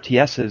are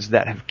RTSs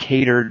that have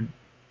catered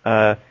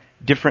that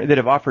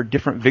have offered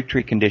different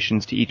victory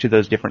conditions to each of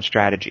those different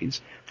strategies.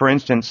 For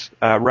instance,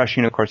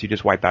 rushing, of course, you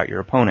just wipe out your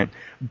opponent.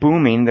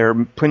 Booming, there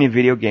are plenty of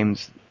video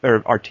games or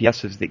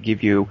RTSs that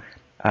give you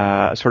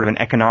sort of an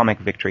economic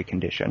victory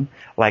condition.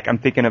 Like I'm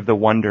thinking of the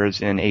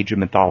wonders in Age of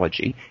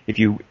Mythology. If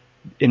you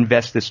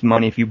invest this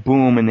money, if you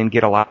boom and then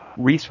get a lot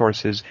of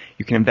resources,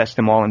 you can invest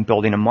them all in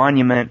building a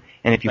monument,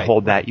 and if you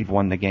hold that, you've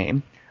won the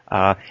game.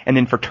 And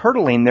then for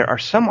turtling, there are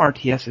some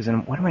RTSs,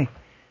 and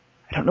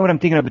I don't know what I'm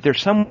thinking of, but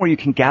there's some where you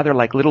can gather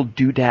like little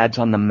doodads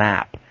on the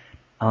map.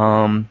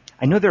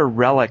 I know there are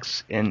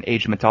relics in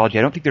Age of Mythology.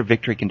 I don't think they're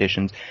victory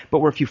conditions, but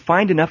where if you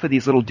find enough of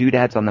these little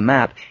doodads on the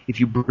map, if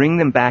you bring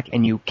them back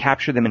and you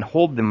capture them and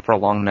hold them for a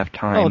long enough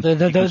time,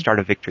 you can start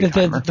a victory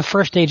timer. The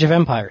first Age of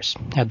Empires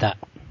had that.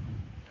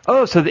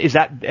 Oh, so is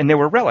that, and they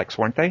were relics,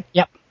 weren't they?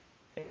 Yep.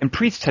 And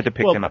Priests had to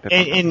pick them up.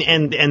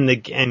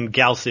 And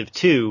Galciv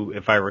too,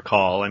 if I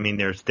recall. I mean,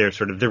 there's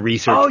sort of the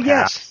research. Oh, path,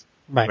 yes.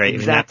 Right.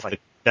 Exactly. I mean,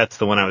 that's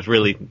the one I was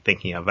really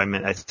thinking of.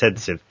 I said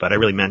Civ, but I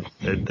really meant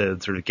the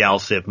sort of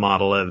Galciv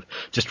model of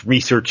just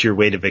research your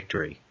way to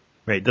victory.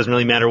 Right. It doesn't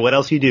really matter what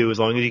else you do, as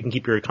long as you can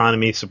keep your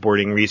economy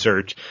supporting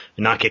research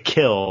and not get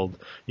killed.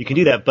 You can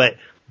do that,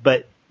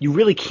 but you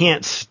really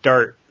can't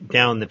start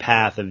down the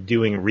path of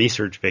doing a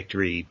research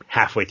victory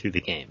halfway through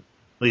the game.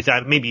 At least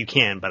maybe you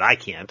can, but I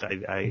can't.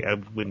 I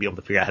wouldn't be able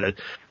to figure out how to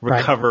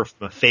recover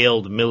from a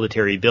failed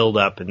military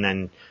buildup and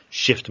then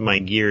shift my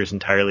gears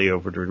entirely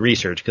over to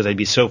research, because I'd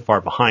be so far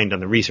behind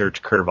on the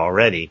research curve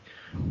already.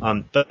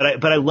 But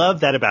I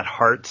love that about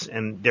Hearts,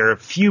 and there are a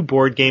few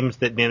board games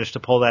that manage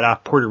to pull that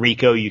off. Puerto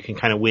Rico, you can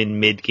kind of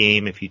win mid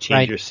game if you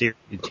change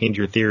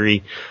your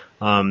theory.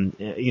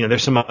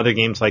 There's some other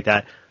games like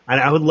that. And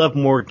I would love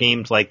more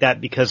games like that,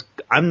 because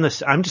I'm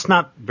just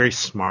not very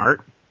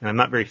smart and I'm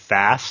not very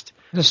fast.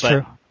 That's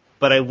true.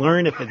 But I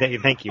learn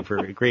thank you for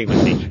agreeing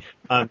with me.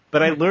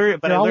 But I learn.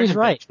 But You're I learn always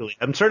right. eventually.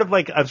 I'm sort of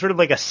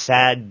like a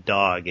sad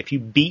dog. If you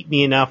beat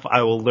me enough,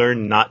 I will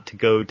learn not to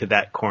go to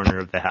that corner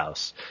of the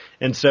house.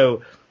 And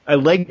so I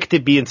like to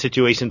be in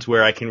situations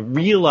where I can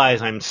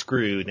realize I'm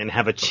screwed and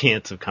have a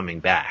chance of coming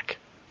back.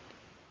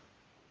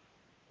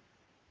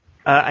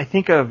 I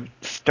think of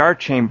Star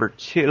Chamber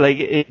too. Like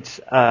it's,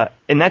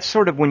 and that's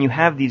sort of when you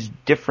have these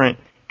different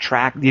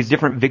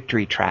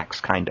victory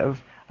tracks, kind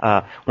of.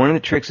 One of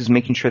the tricks is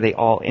making sure they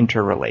all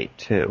interrelate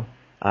too.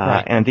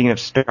 Right. And I'm thinking of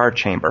Star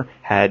Chamber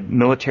had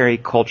military,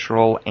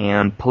 cultural,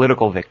 and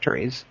political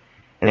victories,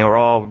 and they were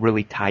all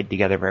really tied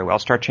together very well.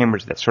 Star Chamber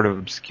is that sort of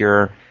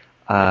obscure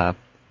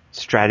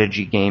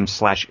strategy game /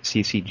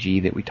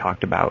 CCG that we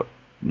talked about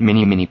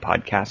many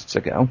podcasts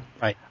ago.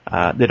 Right.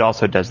 That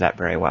also does that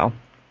very well.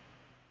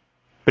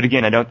 But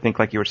again, I don't think,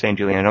 like you were saying,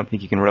 Julian, I don't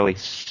think you can really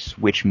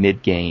switch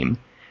mid-game.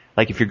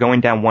 Like if you're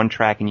going down one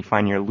track and you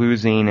find you're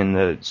losing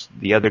and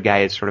the other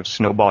guy is sort of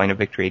snowballing a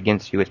victory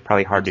against you, it's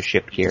probably hard to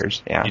shift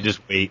gears. Yeah. You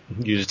just wait.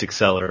 You just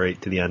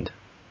accelerate to the end.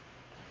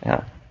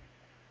 Yeah.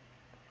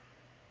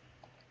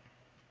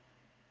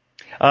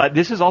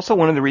 This is also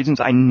one of the reasons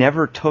I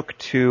never took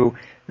to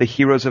the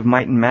Heroes of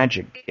Might and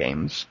Magic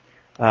games.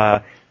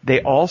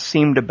 They all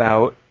seemed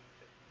about,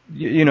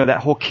 that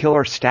whole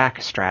killer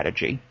stack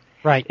strategy.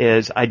 Right.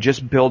 Is I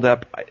just build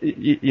up,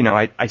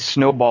 I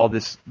snowball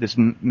this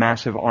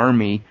massive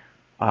army,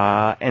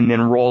 and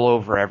then roll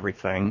over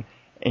everything.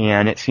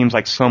 And it seems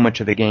like so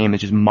much of the game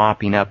is just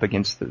mopping up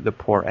against the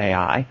poor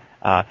AI.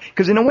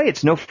 Cause in a way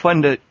it's no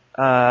fun to,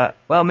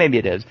 well, maybe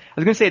it is. I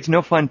was going to say it's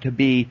no fun to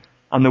be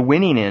on the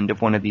winning end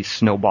of one of these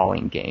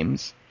snowballing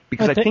games.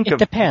 Because it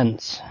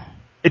depends.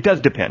 It does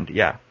depend,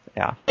 yeah.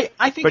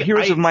 I think. But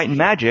Heroes of Might and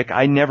Magic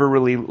I never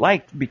really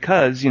liked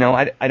because,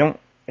 I don't,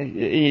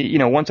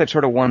 once I've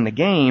sort of won the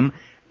game,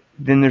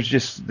 then there's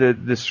just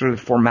this sort of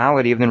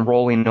formality of then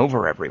rolling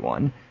over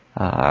everyone.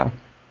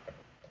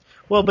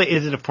 Well, but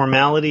is it a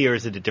formality or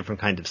is it a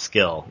different kind of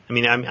skill? I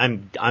mean,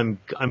 I'm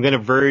going to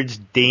verge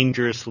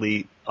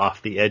dangerously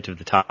off the edge of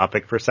the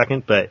topic for a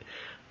second, but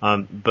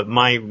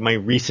my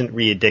recent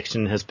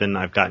re-addiction has been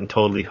I've gotten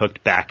totally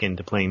hooked back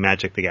into playing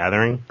Magic the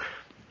Gathering.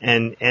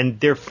 And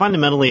they're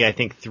fundamentally, I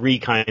think, three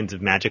kinds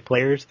of Magic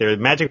players. There are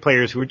Magic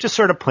players who are just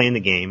sort of playing the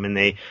game, and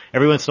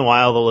every once in a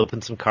while they'll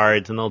open some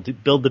cards and they'll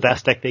build the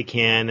best deck they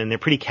can, and they're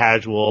pretty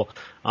casual.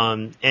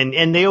 And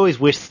they always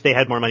wish they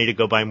had more money to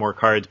go buy more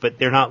cards, but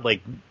they're not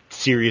like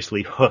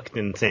seriously hooked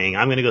and saying,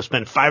 I'm going to go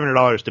spend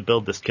 $500 to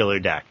build this killer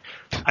deck.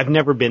 I've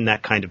never been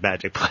that kind of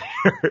Magic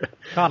player.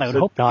 God, I would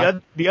hope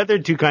not. The other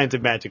two kinds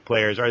of Magic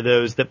players are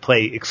those that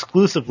play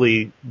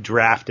exclusively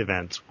draft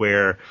events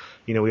where,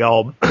 we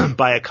all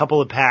buy a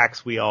couple of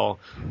packs, we all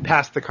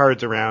pass the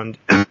cards around,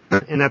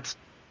 and that's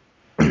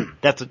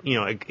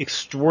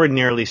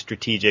extraordinarily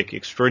strategic,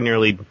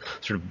 extraordinarily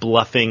sort of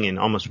bluffing and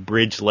almost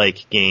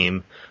bridge-like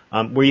game,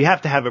 where you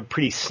have to have a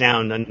pretty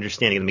sound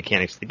understanding of the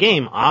mechanics of the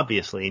game,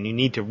 obviously, and you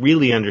need to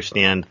really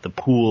understand the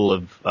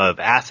pool of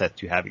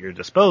assets you have at your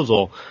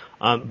disposal.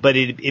 But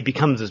it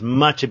becomes as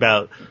much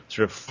about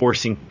sort of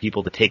forcing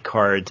people to take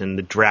cards and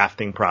the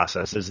drafting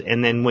processes.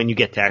 And then when you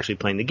get to actually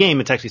playing the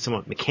game, it's actually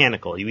somewhat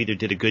mechanical. You either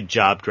did a good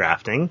job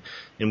drafting,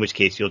 in which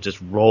case you'll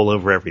just roll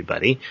over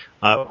everybody,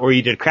 or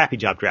you did a crappy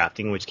job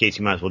drafting, in which case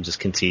you might as well just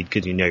concede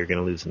because you know you're going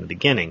to lose in the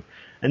beginning.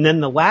 And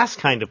then the last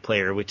kind of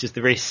player, which is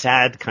the very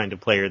sad kind of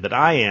player that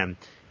I am,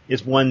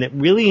 is one that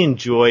really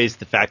enjoys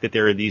the fact that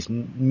there are these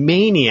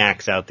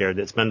maniacs out there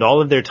that spend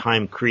all of their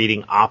time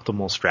creating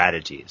optimal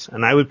strategies.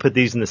 And I would put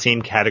these in the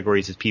same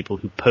categories as people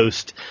who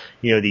post,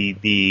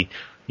 the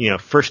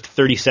first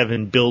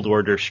 37 build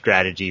order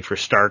strategy for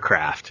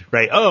StarCraft,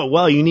 right? Oh,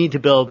 well, you need to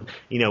build,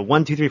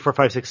 1, 2, 3, 4,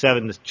 5, 6,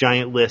 7, this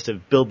giant list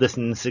of build this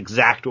in this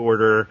exact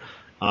order.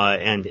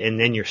 And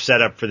then you're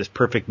set up for this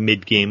perfect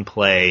mid-game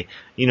play.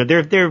 There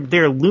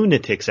are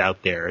lunatics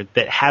out there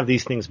that have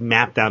these things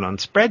mapped out on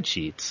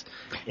spreadsheets.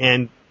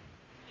 And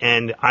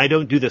And I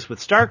don't do this with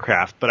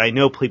StarCraft, but I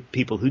know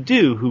people who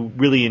do, who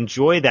really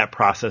enjoy that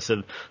process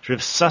of sort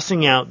of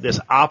sussing out this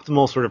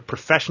optimal sort of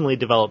professionally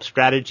developed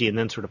strategy and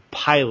then sort of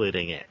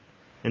piloting it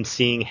and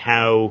seeing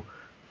how,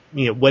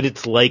 what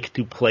it's like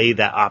to play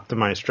that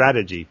optimized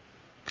strategy.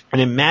 And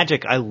in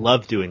Magic, I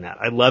love doing that.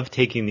 I love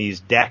taking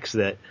these decks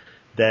that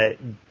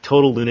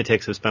total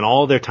lunatics have spent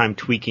all their time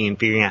tweaking and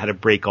figuring out how to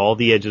break all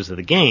the edges of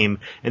the game,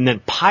 and then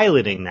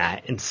piloting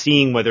that and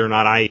seeing whether or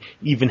not I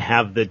even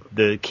have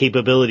the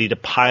capability to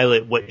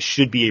pilot what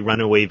should be a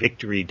runaway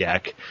victory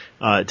deck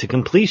to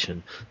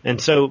completion.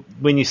 And so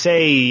when you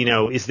say,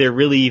 is there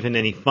really even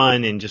any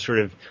fun in just sort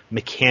of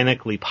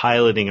mechanically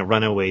piloting a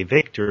runaway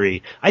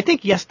victory, I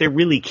think, yes, there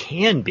really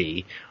can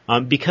be,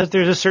 because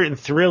there's a certain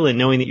thrill in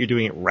knowing that you're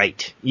doing it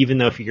right, even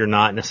though if you're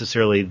not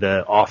necessarily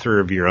the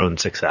author of your own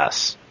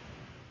success.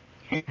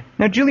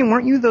 Now, Julian,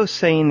 weren't you, though,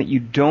 saying that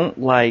you don't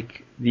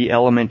like the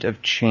element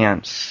of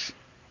chance?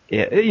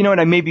 And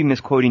I may be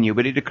misquoting you,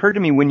 but it occurred to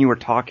me when you were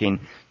talking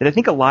that I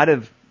think a lot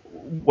of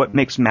what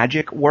makes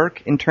Magic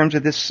work in terms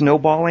of this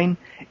snowballing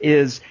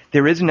is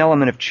there is an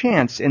element of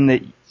chance in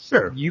that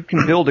you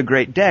can build a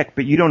great deck,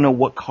 but you don't know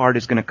what card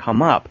is going to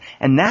come up.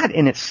 And that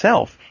in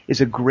itself is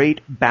a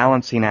great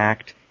balancing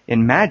act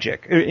in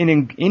Magic,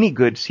 in any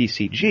good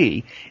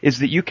CCG, is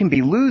that you can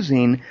be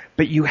losing,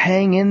 but you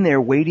hang in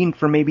there waiting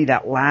for maybe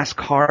that last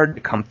card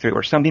to come through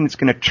or something that's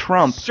going to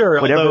trump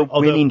whatever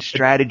winning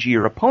strategy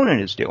your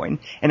opponent is doing.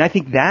 And I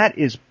think that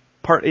is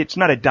it's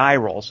not a die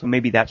roll, so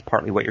maybe that's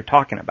partly what you're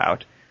talking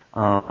about.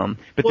 But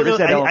there is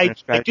that element of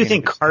strategy. I do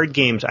think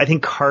I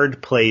think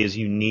card play is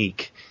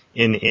unique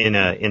in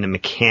a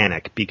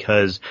mechanic,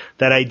 because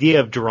that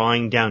idea of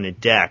drawing down a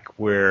deck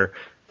where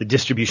the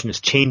distribution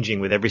is changing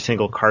with every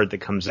single card that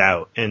comes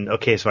out. And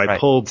okay, so I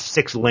pulled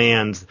 6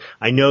 lands.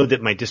 I know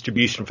that my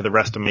distribution for the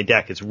rest of my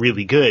deck is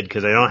really good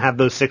because I don't have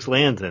those 6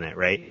 lands in it,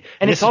 right?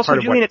 And it's also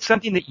doing it's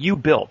something that you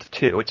built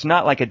too. It's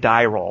not like a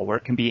die roll where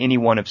it can be any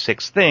one of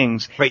 6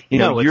 things. Right.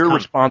 You're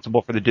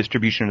responsible for the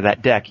distribution of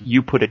that deck.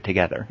 You put it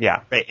together.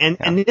 Yeah. Right.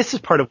 And this is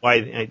part of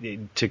why,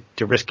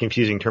 to risk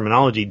confusing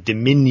terminology,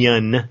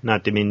 Dominion,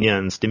 not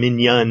Dominions,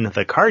 Dominion,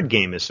 the card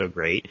game is so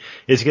great,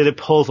 is because it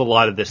pulls a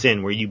lot of this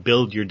in where you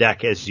build your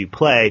deck as you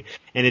play,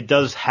 and it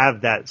does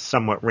have that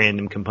somewhat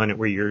random component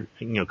where you're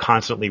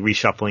constantly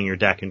reshuffling your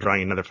deck and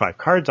drawing another 5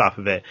 cards off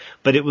of it,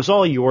 but it was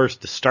all yours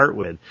to start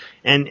with.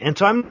 And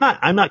so I'm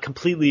not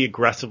completely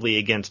aggressively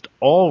against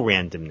all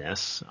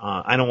randomness.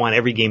 I don't want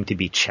every game to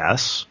be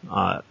chess.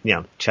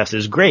 Chess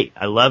is great.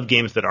 I love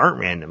games that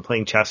aren't random.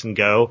 Playing chess and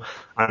Go,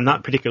 I'm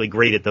not particularly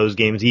great at those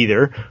games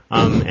either,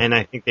 and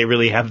I think they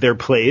really have their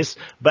place.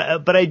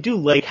 But I do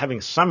like having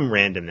some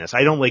randomness.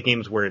 I don't like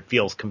games where it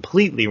feels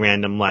completely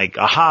random, like,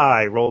 aha,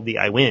 I rolled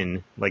I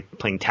win, like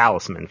playing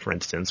Talisman, for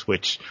instance,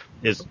 which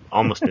is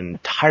almost an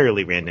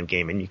entirely random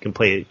game, and you can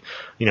play,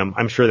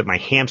 I'm sure that my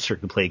hamster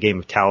could play a game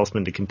of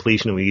Talisman to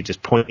completion, and we could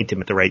just point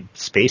him at the right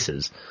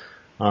spaces.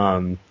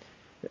 But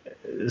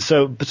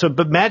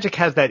Magic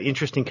has that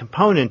interesting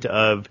component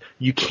of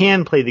you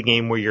can play the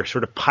game where you're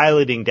sort of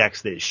piloting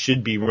decks that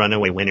should be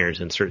runaway winners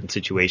in certain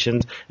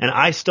situations, and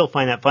I still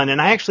find that fun, and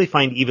I actually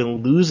find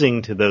even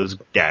losing to those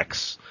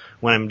decks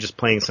when I'm just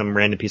playing some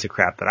random piece of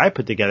crap that I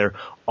put together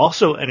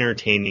also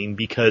entertaining,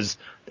 because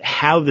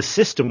how the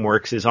system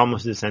works is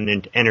almost as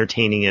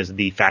entertaining as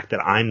the fact that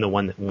I'm the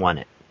one that won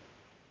it.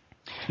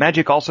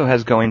 Magic also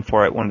has going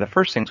for it one of the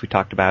first things we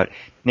talked about,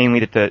 namely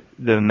that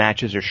the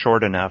matches are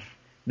short enough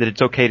that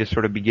it's okay to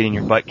sort of be getting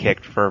your butt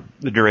kicked for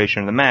the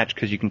duration of the match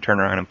because you can turn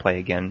around and play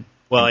again.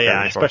 Well,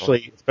 yeah,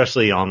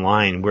 especially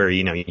online where,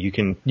 you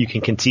can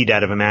concede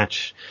out of a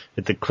match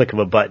at the click of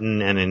a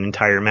button, and an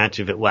entire match,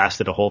 if it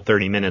lasted a whole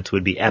 30 minutes,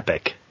 would be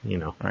epic,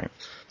 Right.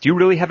 Do you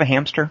really have a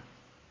hamster?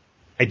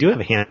 I do have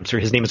a hamster.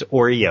 His name is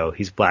Oreo.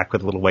 He's black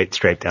with a little white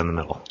stripe down the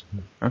middle.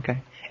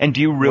 Okay. And do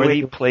you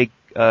really play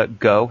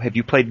Go? Have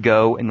you played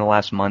Go in the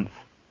last month?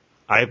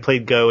 I have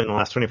played Go in the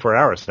last 24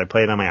 hours. I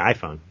played it on my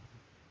iPhone.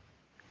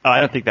 Oh, I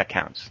don't think that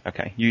counts.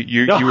 Okay.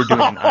 You were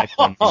doing an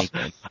iPhone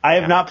game. I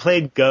have not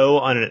played Go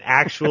on an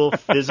actual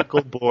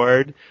physical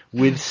board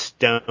with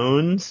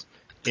stones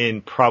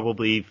in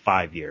probably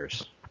 5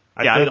 years.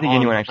 I don't think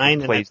anyone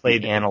actually plays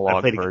the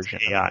analog version.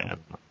 AI.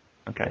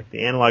 Okay.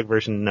 The analog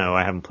version, no,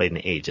 I haven't played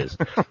in ages.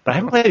 But I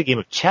haven't played a game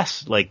of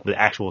chess, like with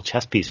actual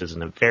chess pieces,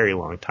 in a very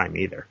long time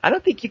either. I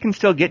don't think you can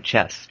still get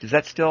chess. Do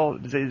they still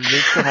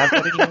have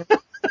that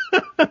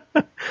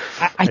anymore?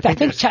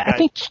 I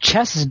think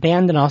chess is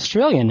banned in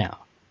Australia now.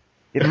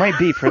 It might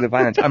be for the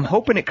violence. I'm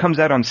hoping it comes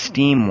out on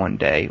Steam one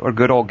day, or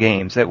Good Old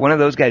Games. That one of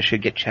those guys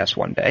should get chess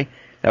one day.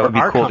 That would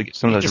be cool to get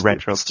some of those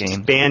retro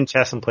games. Ban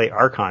chess and play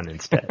Archon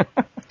instead.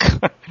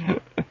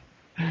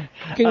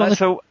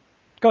 So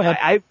go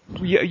ahead.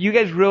 You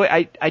guys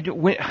really,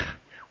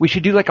 we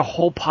should do like a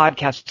whole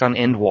podcast on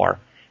End War,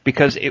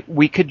 because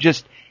we could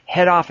just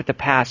head off at the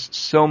pass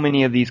so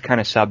many of these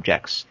kind of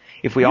subjects.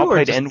 If we all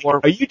played End War.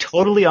 Are you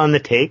totally on the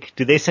take?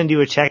 Do they send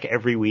you a check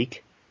every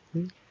week?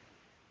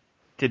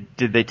 Did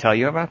they tell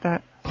you about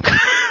that?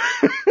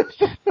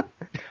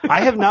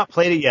 I have not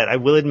played it yet. I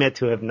will admit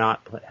to have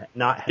not.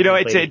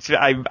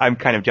 I'm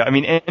kind of. I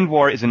mean, End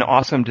War is an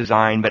awesome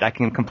design, but I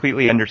can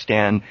completely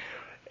understand.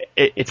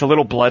 It's a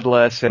little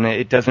bloodless, and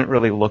it doesn't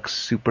really look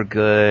super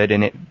good,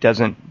 and it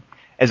doesn't,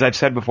 as I've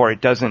said before, it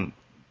doesn't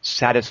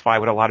satisfy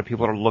what a lot of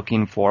people are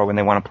looking for when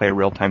they want to play a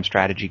real-time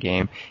strategy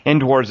game.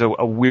 End War is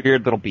a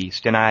weird little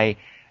beast, and I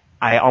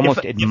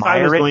almost admire it. If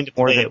I was going to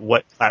play it,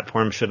 what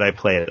platform should I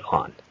play it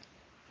on?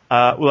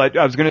 I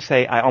was going to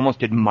say I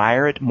almost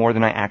admire it more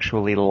than I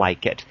actually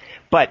like it.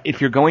 But if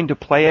you're going to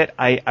play it,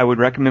 I would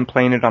recommend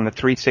playing it on the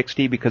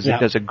 360 because it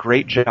does a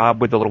great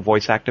job with the little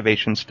voice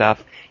activation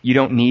stuff. You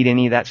don't need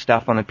any of that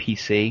stuff on a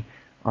PC,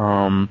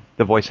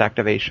 the voice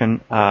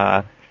activation.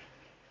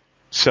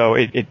 So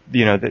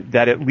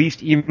that at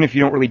least, even if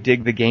you don't really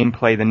dig the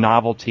gameplay, the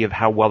novelty of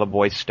how well the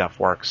voice stuff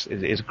works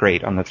is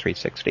great on the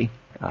 360.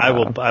 I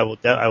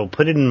will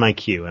put it in my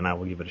queue and I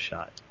will give it a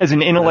shot. As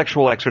an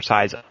intellectual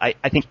exercise, I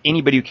think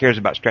anybody who cares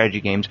about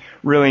strategy games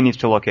really needs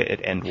to look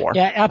at End War.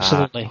 Yeah,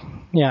 absolutely.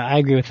 I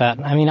agree with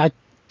that. I mean,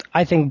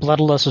 I think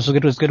Bloodless was a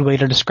good way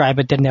to describe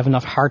it. Didn't have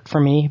enough heart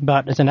for me,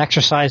 but as an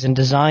exercise in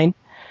design,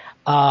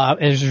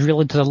 it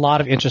really does a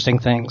lot of interesting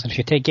things. If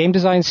you take game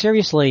design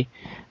seriously,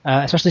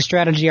 especially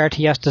strategy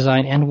RTS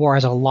design, End War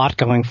has a lot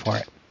going for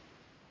it.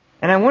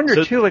 And I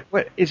wonder too, like,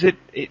 what is it?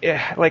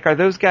 Like, are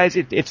those guys?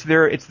 It's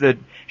the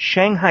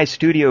Shanghai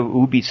studio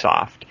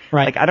Ubisoft.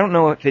 Right. Like, I don't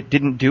know if it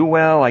didn't do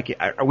well. Like,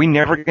 are we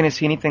never going to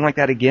see anything like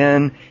that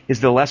again?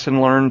 Is the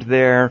lesson learned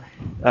there?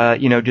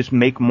 Just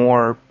make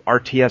more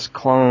RTS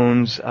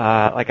clones.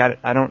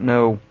 I don't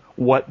know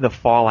what the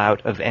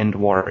fallout of End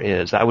War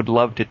is. I would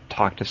love to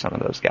talk to some of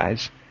those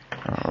guys.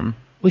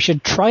 We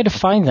should try to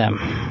find them.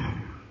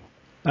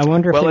 I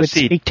wonder if they would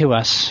speak to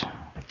us.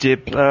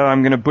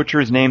 I'm going to butcher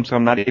his name, so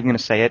I'm not even going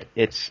to say it.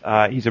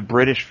 He's a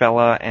British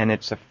fella, and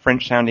it's a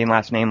French-sounding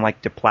last name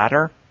like De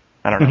Platter.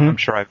 I don't know. I'm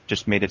sure I've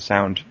just made it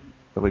sound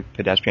really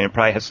pedestrian. It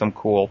probably has some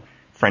cool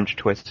French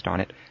twist on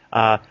it.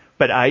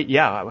 But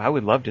I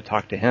would love to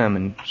talk to him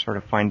and sort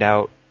of find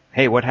out,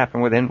 hey, what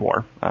happened with End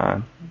War?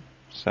 Michael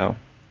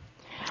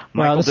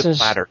De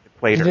Platter,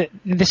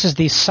 this is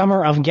the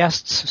summer of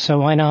guests, so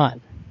why not?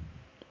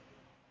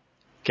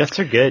 Guests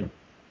are good.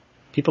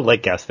 People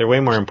like guests. They're way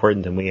more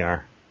important than we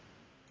are.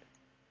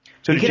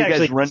 So we could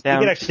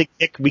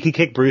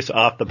kick Bruce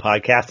off the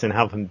podcast and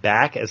have him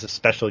back as a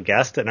special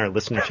guest, and our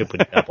listenership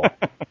would double.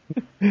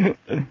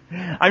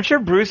 I'm sure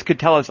Bruce could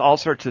tell us all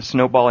sorts of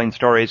snowballing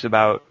stories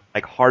about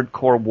like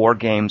hardcore war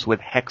games with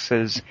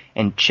hexes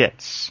and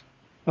chits.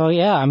 Oh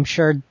yeah, I'm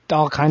sure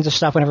all kinds of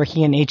stuff whenever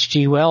he and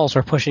H.G. Wells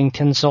were pushing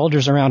tin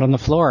soldiers around on the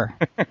floor.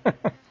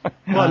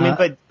 In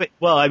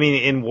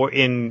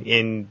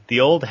the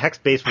old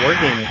hex-based war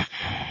game.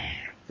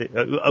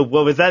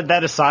 Was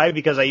that aside?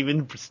 Because I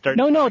even started.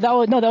 No,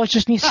 that was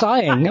just me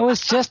sighing. That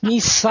was just me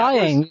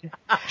sighing.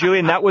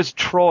 Julian, that was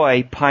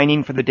Troy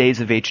pining for the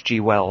days of H.G.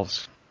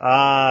 Wells.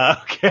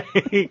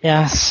 Okay.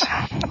 Yes.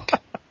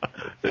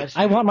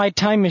 I want my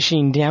time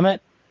machine, damn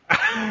it.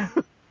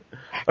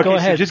 Okay, Go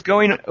ahead. So just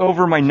going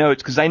over my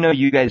notes, because I know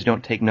you guys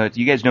don't take notes.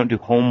 You guys don't do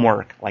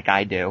homework like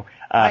I do.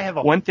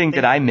 One thing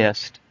that I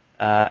missed.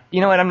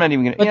 You know what? I'm not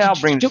even going to. I'll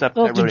bring this up.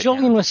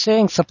 Julian was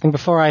saying something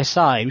before I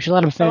sighed. We should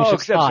let him finish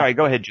his thought. Sorry.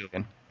 Go ahead,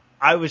 Julian.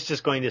 I was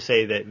just going to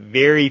say that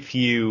very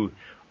few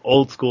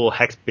old school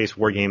hex-based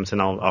war games,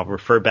 and I'll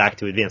refer back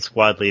to Advanced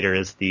Squad Leader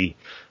as the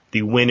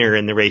winner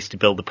in the race to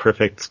build the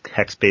perfect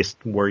hex-based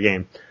war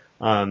game.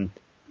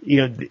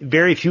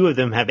 Very few of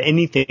them have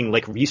anything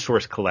like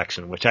resource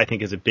collection, which I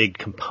think is a big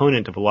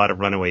component of a lot of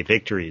runaway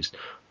victories.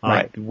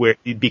 Right.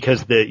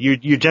 Because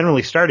you're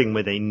generally starting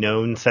with a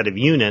known set of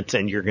units,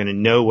 and you're going to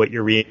know what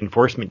your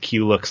reinforcement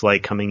queue looks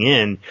like coming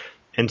in.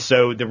 And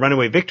so the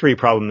runaway victory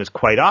problem is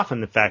quite often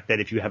the fact that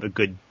if you have a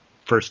good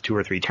first 2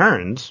 or 3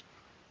 turns,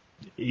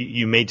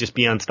 you may just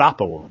be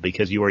unstoppable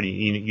because you already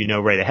you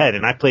know right ahead.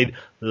 And I played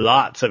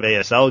lots of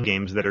ASL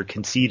games that are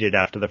conceded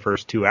after the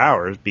first 2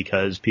 hours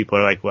because people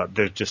are like, well,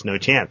 there's just no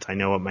chance. I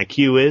know what my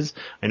queue is.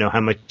 I know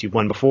how much you've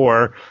won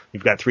before.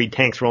 You've got 3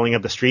 tanks rolling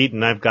up the street,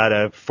 and I've got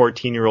a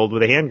 14-year-old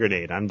with a hand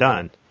grenade. I'm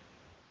done.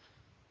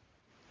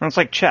 Well, it's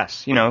like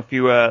chess. If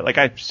you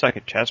I suck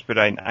at chess, but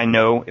I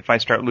know if I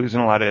start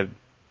losing a lot of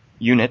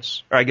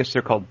units, or I guess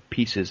they're called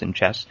pieces in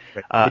chess,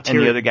 and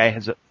the other guy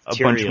has a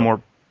bunch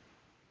more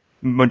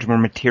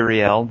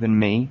materiel than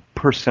me,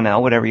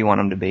 personnel, whatever you want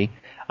them to be.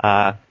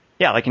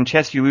 Like in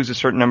chess, you lose a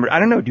certain number. I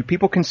don't know. Do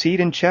people concede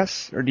in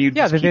chess, or do you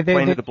just keep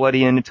playing to the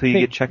bloody end until you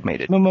get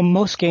checkmated?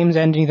 Most games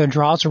end in either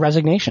draws or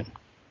resignation.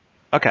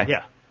 Okay.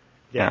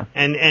 Yeah.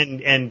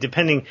 And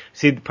depending,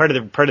 part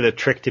of the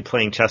trick to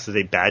playing chess as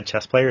a bad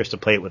chess player is to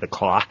play it with a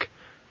clock,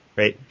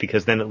 right?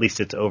 Because then at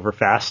least it's over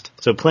fast.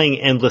 So playing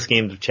endless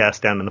games of chess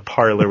down in the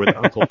parlor with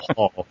Uncle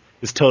Paul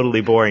is totally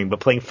boring, but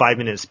playing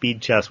 5-minute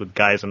speed chess with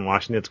guys in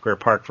Washington Square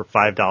Park for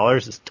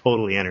 $5 is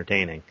totally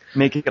entertaining.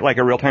 Make it like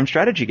a real-time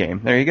strategy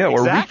game. There you go.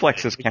 Exactly. Or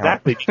reflexes count.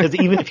 Exactly, because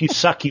even if you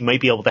suck, you might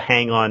be able to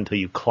hang on until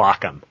you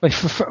clock them. Wait,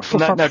 for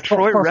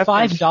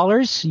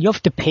 $5, you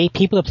have to pay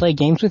people to play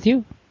games with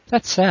you?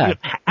 That's sad.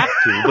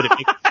 to, but it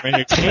makes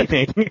it more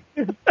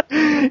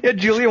entertaining. Yeah,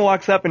 Julian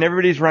walks up and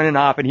everybody's running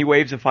off and he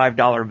waves a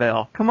 $5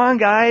 bill. Come on,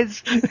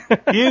 guys.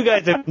 You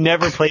guys have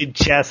never played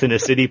chess in a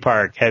city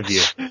park, have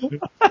you?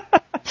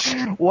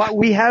 What,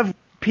 we have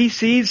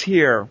PCs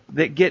here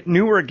that get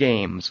newer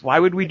games. Why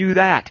would we do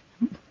that?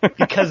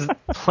 Because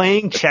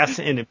playing chess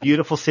in a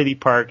beautiful city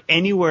park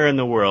anywhere in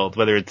the world,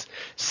 whether it's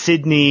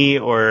Sydney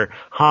or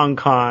Hong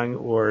Kong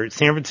or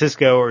San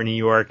Francisco or New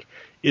York,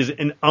 is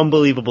an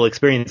unbelievable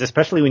experience,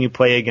 especially when you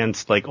play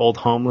against like old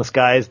homeless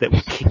guys that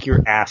will kick your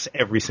ass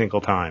every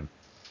single time.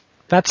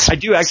 I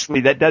do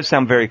actually. That does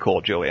sound very cool,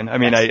 Julian. I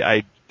mean,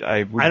 I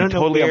would I don't be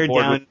totally know where on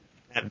board down with.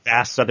 that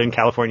vast Southern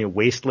California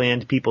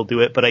wasteland people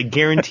do it, but I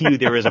guarantee you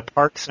there is a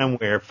park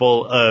somewhere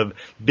full of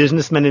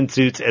businessmen in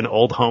suits and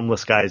old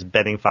homeless guys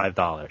betting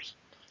 $5.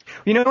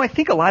 You know, I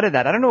think a lot of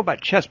that, I don't know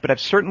about chess, but I've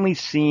certainly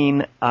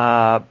seen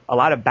a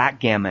lot of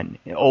backgammon,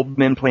 old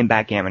men playing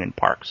backgammon in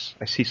parks.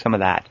 I see some of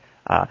that.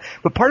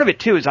 But part of it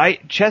too is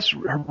chess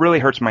really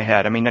hurts my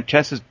head. I mean,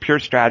 chess is pure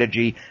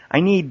strategy.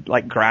 I need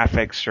like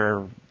graphics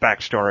or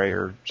backstory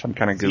or some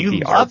kind of goofy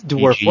You loved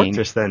Dwarf RPG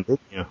Fortress then, didn't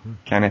you?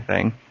 kind of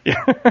thing.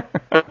 Yeah.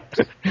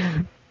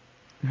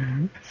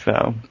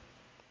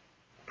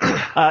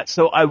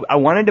 So I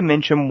wanted to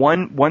mention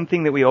one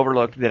thing that we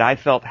overlooked that I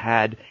felt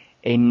had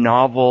a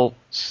novel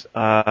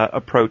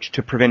approach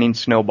to preventing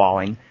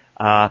snowballing.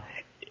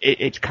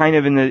 It's kind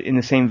of in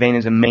the same vein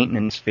as a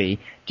maintenance fee.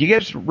 Do you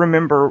guys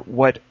remember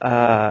what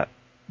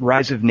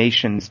Rise of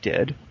Nations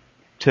did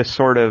to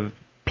sort of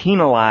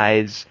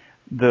penalize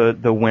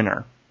the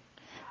winner?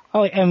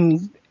 Oh,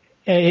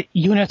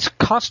 units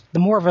cost, the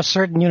more of a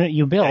certain unit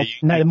you build,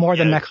 the more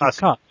the next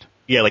cost.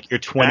 Yeah, like your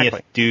 20th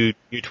Exactly.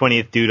 your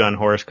 20th dude on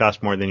horse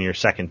costs more than your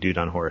second dude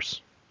on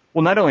horse.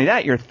 Well, not only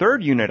that, your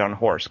third unit on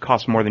horse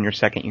costs more than your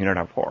second unit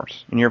on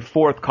horse, and your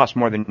fourth costs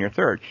more than your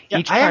third.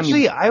 Yeah,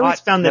 I always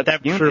found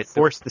that sort of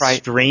forced the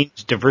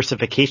strange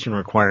diversification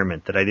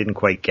requirement that I didn't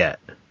quite get.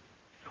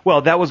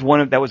 Well, that was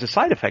a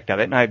side effect of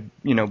it,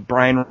 and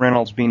Brian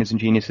Reynolds being as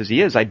ingenious as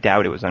he is, I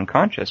doubt it was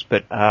unconscious,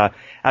 but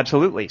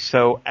absolutely.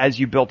 So as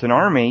you built an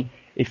army,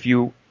 if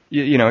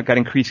it got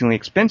increasingly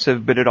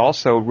expensive, but it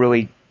also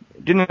really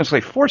didn't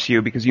necessarily force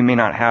you because you may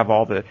not have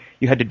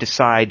you had to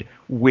decide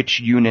which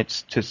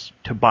units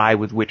to buy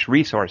with which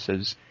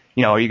resources.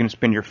 You know, are you going to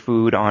spend your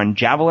food on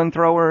javelin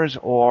throwers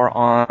or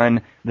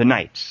on the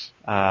knights?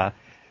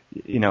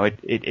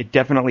 It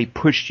definitely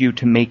pushed you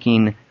to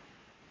making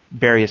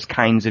various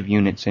kinds of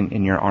units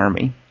in your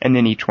army, and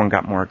then each one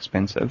got more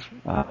expensive.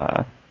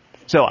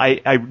 So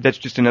that's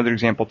just another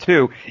example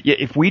too.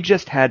 If we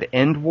just had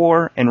End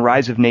War and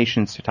Rise of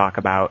Nations to talk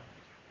about,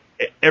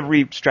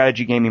 every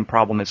strategy gaming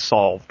problem is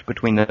solved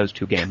between those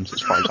two games,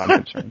 as far as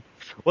I'm concerned.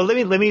 Well,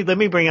 let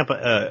me bring up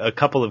a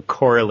couple of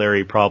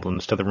corollary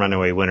problems to the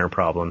runaway winner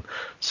problem.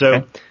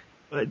 So,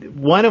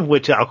 one of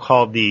which I'll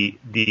call the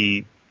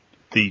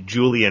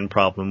Julian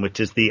problem, which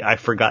is the I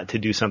forgot to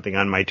do something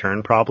on my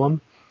turn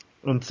problem.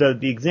 And so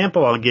the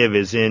example I'll give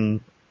is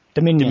in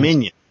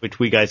Dominion, which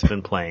we guys have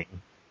been playing.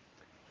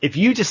 If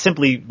you just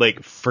simply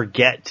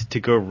forget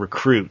to go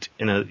recruit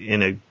in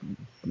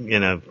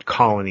a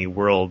colony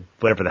world,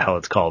 whatever the hell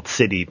it's called,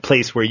 city,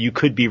 place where you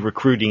could be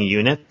recruiting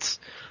units,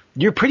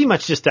 you're pretty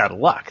much just out of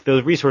luck.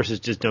 Those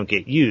resources just don't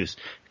get used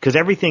because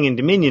everything in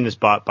Dominion is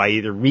bought by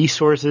either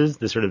resources,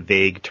 the sort of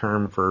vague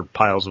term for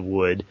piles of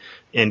wood,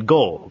 and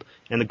gold.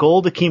 And the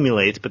gold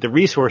accumulates, but the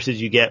resources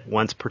you get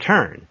once per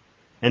turn.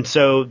 And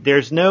so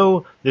there's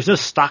no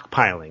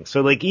stockpiling.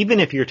 So even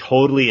if you're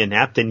totally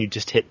inept and you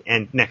just hit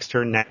next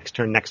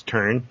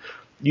turn,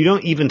 you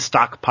don't even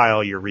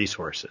stockpile your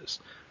resources.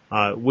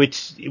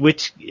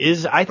 Which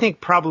is, I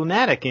think,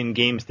 problematic in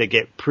games that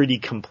get pretty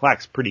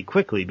complex pretty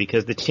quickly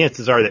because the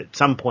chances are that at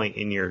some point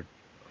in your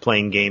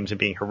playing games and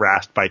being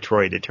harassed by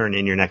Troy to turn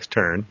in your next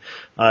turn,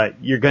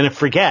 you're going to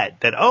forget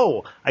that,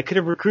 I could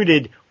have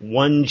recruited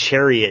one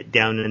chariot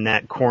down in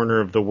that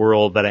corner of the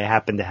world that I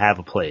happen to have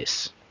a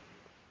place.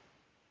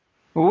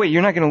 Well, wait,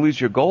 you're not going to lose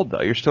your gold,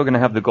 though. You're still going to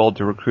have the gold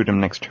to recruit him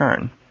next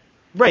turn.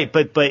 Right,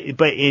 but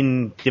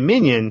in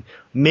Dominion,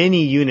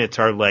 many units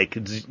are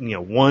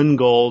 1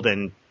 gold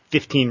and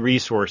 15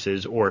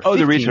 resources or 15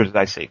 the resources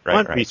I see.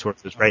 Right.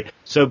 resources, right?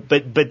 So,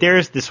 but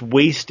there's this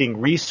wasting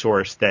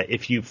resource that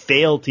if you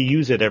fail to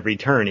use it every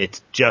turn,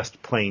 it's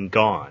just plain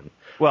gone.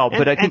 Well,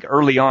 but I think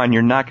early on,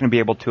 you're not going to be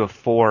able to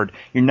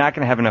you're not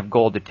going to have enough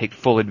gold to take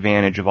full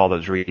advantage of all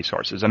those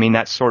resources. I mean,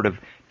 that's sort of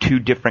two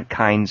different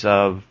kinds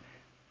of,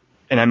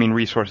 and I mean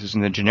resources in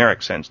the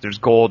generic sense. There's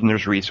gold and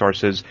there's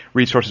resources.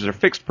 Resources are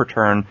fixed per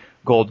turn.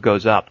 Gold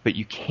goes up, but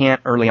you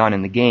can't early on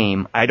in the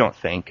game, I don't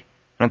think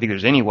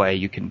there's any way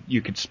you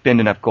could spend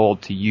enough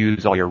gold to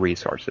use all your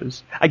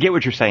resources. I get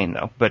what you're saying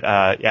though, but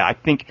I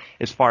think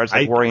as far as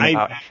worrying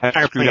about how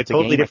to screw up the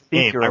totally game,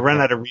 different game. I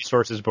run out of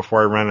resources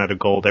before I run out of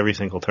gold every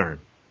single turn.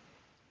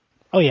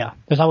 Oh yeah,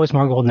 there's always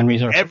more gold than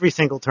resources. Every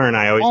single turn,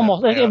 I always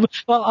almost.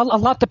 A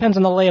lot depends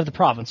on the lay of the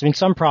province. I mean,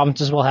 some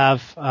provinces will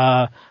have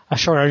a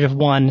shortage of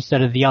one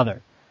instead of the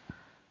other.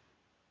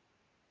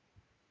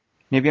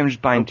 Maybe I'm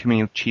just buying too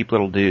many cheap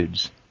little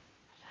dudes.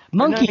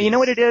 Monkeys. No, you know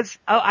what it is?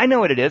 Oh, I know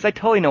what it is. I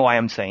totally know why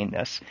I'm saying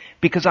this.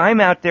 Because I'm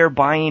out there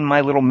buying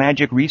my little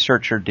magic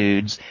researcher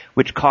dudes,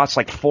 which cost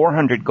like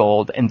 400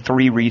 gold and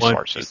 3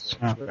 resources.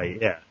 Right,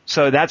 yeah.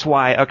 So that's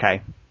why,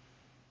 okay.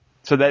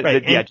 So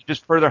to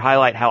just further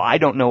highlight how I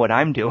don't know what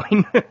I'm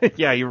doing.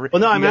 Yeah, you're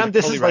Well, no, I mean,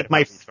 this totally is right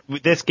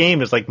like this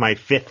game is like my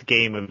 5th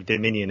game of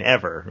Dominion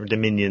ever, or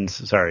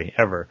Dominions, sorry,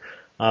 ever.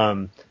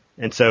 And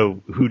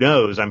so who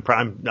knows?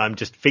 I'm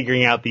just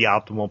figuring out the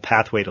optimal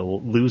pathway to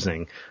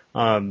losing.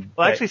 Well,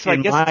 actually, so I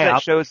guess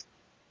that shows.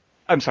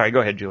 I'm sorry.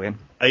 Go ahead, Julian.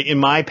 In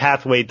my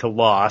pathway to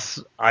loss,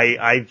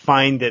 I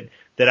find that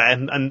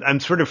I'm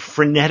sort of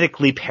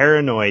frenetically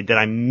paranoid that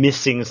I'm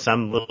missing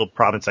some little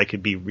province I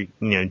could be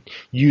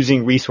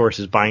using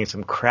resources, buying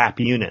some crap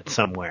unit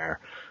somewhere.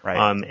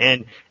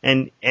 Right.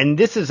 And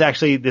this is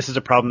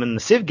a problem in the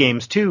Civ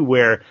games too,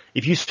 where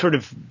if you sort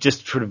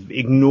of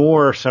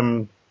ignore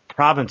some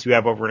province you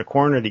have over in a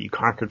corner that you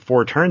conquered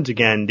 4 turns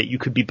again that you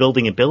could be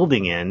building a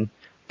building in,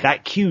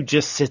 that queue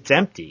just sits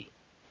empty,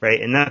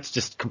 right? And that's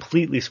just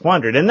completely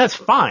squandered. And that's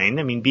fine.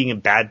 I mean, being a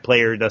bad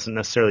player doesn't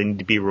necessarily need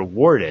to be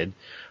rewarded.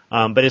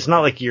 But it's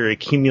not like you're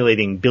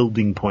accumulating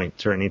building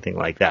points or anything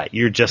like that.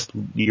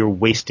 You're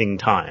wasting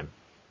time.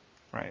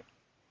 Right.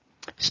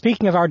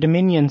 Speaking of our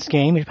Dominions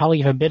game, we should probably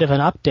give a bit of an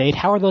update.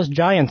 How are those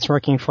giants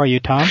working for you,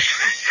 Tom?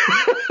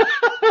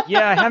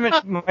 Yeah,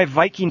 my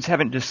Vikings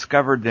haven't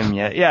discovered them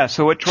yet. Yeah,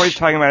 so what Troy's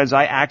talking about is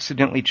I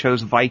accidentally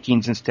chose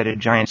Vikings instead of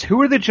giants. Who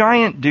are the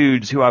giant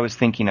dudes who I was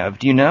thinking of?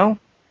 Do you know?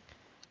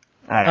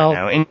 I don't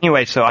know.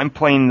 Anyway, so I'm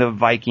playing the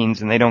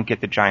Vikings and they don't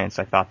get the giants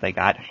I thought they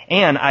got.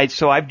 And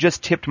I've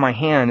just tipped my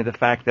hand to the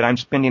fact that I'm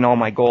spending all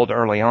my gold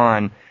early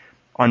on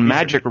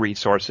magic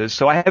resources.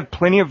 So I have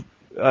plenty of,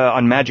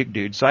 on magic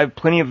dudes. So I have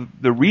plenty of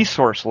the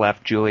resource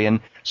left,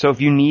 Julian. So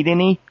if you need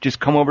any, just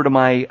come over to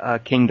my,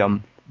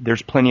 kingdom.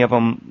 There's plenty of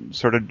them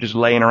sort of just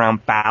laying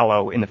around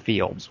fallow in the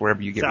fields,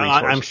 wherever you get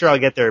resources. I'm sure I'll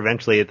get there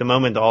eventually. At the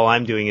moment, all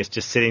I'm doing is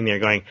just sitting there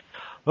going,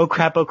 oh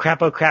crap, oh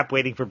crap, oh crap,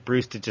 waiting for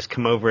Bruce to just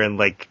come over and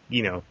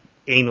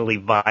anally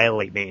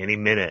violate me any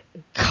minute.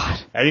 God.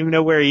 I don't even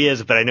know where he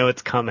is, but I know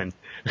it's coming.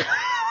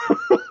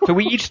 So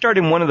we each start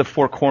in one of the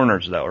 4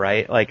 corners, though,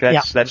 right? Like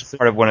that's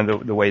part of one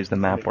of the ways the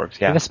map works.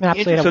 Yeah. This map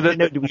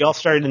we all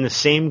started in the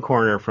same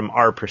corner from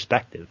our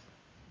perspective.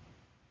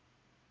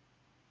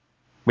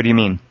 What do you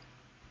mean?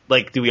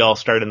 Like, do we all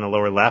start in the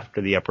lower left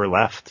or the upper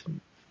left?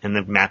 And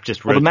the map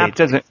just rotates? Well, the map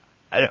doesn't.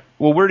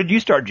 Well, where did you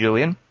start,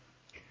 Julian?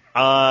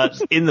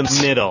 In the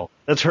middle.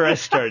 That's where I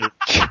started.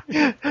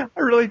 I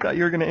really thought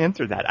you were going to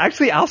answer that.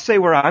 Actually, I'll say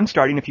where I'm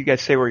starting if you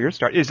guys say where you're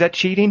starting. Is that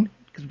cheating?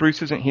 Because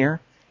Bruce isn't here?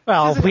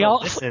 Well, we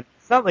all listen.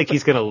 It's not like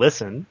he's going to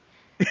listen.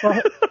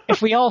 Well,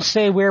 if we all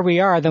say where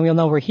we are, then we'll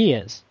know where he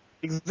is.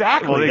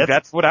 Exactly. Well,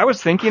 that's what I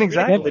was thinking.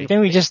 Exactly.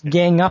 Then we just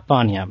gang up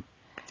on him.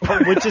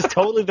 Which is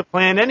totally the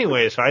plan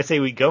anyway, so I say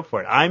we go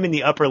for it. I'm in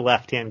the upper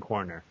left-hand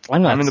corner.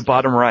 I'm in the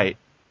bottom right.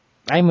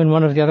 I'm in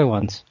one of the other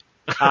ones.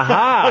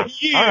 Aha!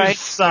 You all right,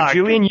 suck. So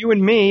Julian, you and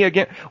me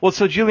again. Well,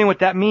 so Julian, what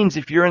that means,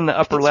 if you're in the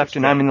upper left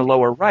and I'm in the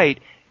lower right,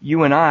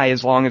 you and I,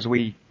 as long as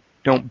we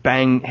don't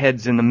bang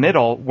heads in the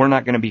middle, we're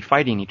not going to be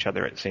fighting each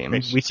other, it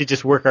seems. We should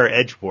just work our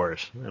edge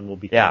wars, and we'll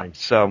be fine. Yeah,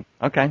 so,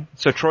 okay.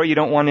 So, Troy, you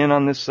don't want in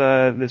on this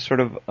this sort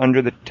of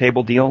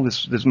under-the-table deal,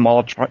 this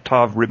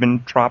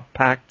Molotov-Ribbentrop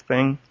Pact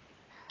thing?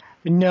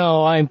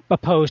 No, I'm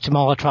opposed to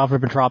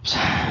Molotov-Ribbentrops.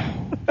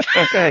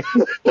 Okay.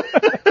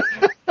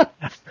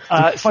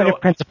 Point of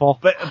principle.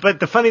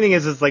 But the funny thing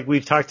is like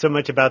we've talked so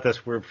much about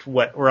this. We're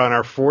on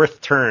our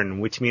 4th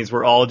turn, which means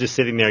we're all just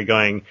sitting there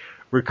going,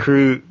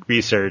 recruit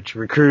research.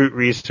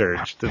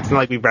 It's not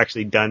like we've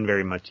actually done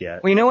very much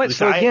yet. Well, you know what?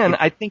 So again,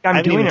 I think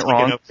I'm doing it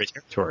wrong. Over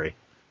territory.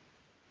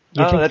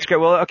 Oh, that's great.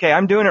 Well, okay,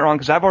 I'm doing it wrong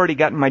because I've already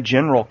gotten my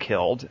general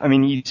killed. I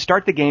mean, you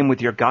start the game with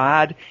your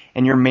god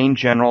and your main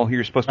general, who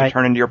you're supposed to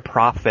turn into your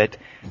prophet,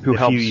 who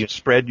helps you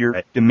spread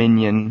your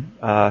dominion,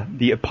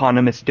 the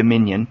eponymous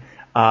dominion.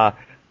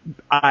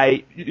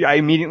 I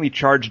immediately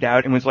charged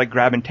out and was like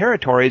grabbing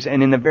territories,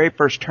 and in the very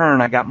first turn,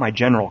 I got my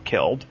general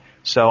killed.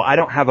 So I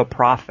don't have a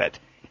prophet.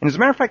 And as a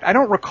matter of fact, I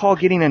don't recall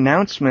getting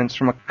announcements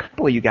from a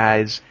couple of you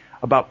guys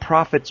about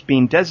prophets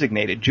being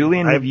designated.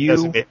 Julian, have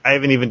you? I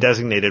haven't even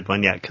designated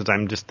one yet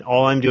because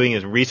all I'm doing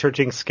is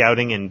researching,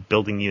 scouting, and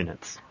building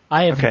units.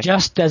 I have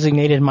just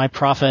designated my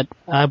prophet.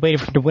 I waited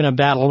for him to win a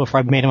battle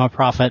before I made him a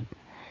prophet.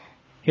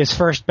 His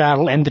first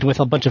battle ended with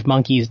a bunch of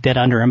monkeys dead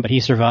under him, but he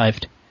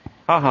survived.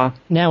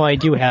 Now I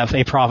do have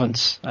a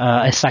province,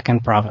 a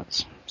second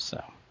province.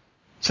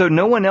 So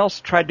no one else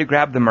tried to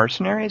grab the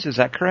mercenaries? Is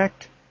that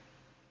correct?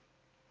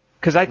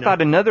 Because I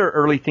thought another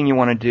early thing you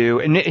want to do,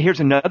 and here's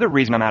another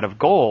reason I'm out of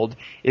gold,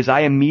 is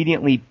I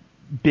immediately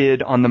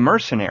bid on the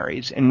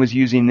mercenaries and was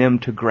using them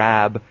to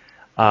grab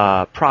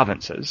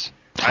provinces.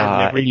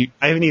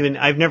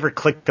 I've never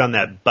clicked on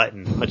that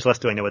button, much less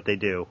do I know what they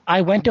do.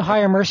 I went to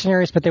hire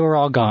mercenaries, but they were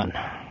all gone.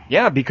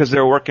 Yeah, because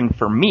they're working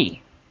for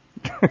me.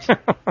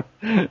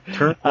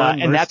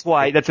 And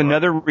that's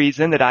another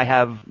reason that I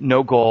have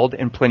no gold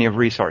and plenty of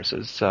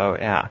resources. So,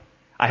 yeah.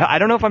 I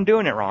don't know if I'm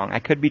doing it wrong. I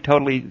could be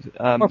totally...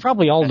 We're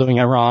probably all doing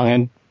it wrong,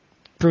 and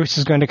Bruce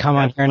is going to come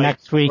on here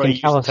next week and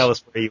tell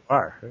us where you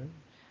are.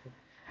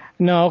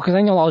 No, because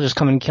then you'll all just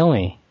come and kill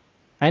me.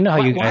 I know how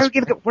you guys...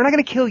 We're not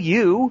going to kill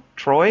you,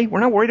 Troy. We're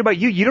not worried about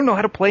you. You don't know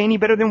how to play any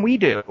better than we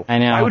do. I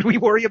know. Why would we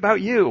worry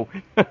about you?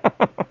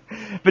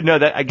 But no,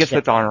 I guess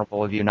that's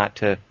honorable of you not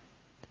to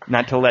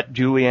let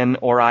Julian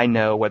or I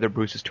know whether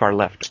Bruce is to our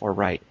left or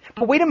right.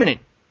 But wait a minute.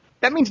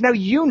 That means now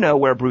you know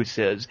where Bruce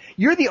is.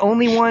 You're the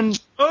only one...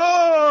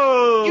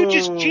 Oh! You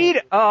just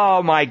cheated.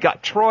 Oh, my God.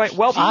 Troy,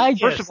 well,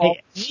 first of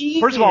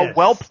all,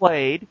 well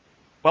played.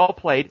 Well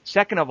played.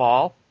 Second of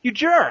all, you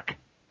jerk.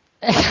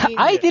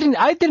 I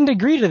didn't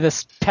agree to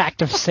this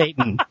pact of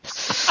Satan.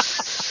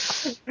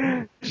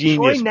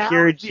 Genius,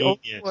 pure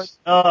genius.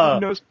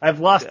 Oh, I've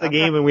lost the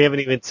game and we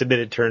haven't even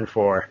submitted turn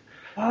 4.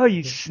 Oh,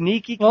 you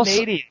sneaky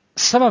Canadian.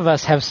 Some of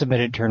us have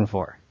submitted turn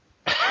 4.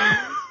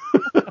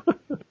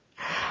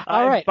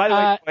 All right. By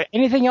the way,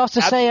 anything else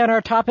to say on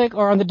our topic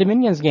or on the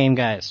Dominions game,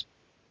 guys?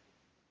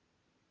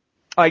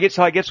 I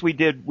guess we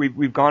did.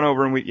 We've gone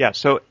over and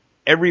so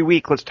every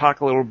week, let's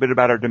talk a little bit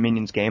about our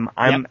Dominions game.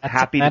 I'm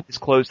happy to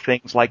disclose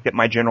things like that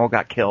my general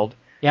got killed.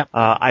 Yep.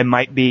 I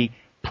might be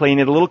playing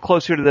it a little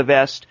closer to the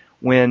vest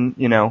when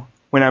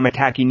I'm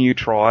attacking you,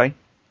 Troy.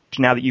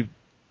 Now that you've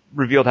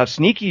revealed how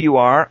sneaky you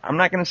are, I'm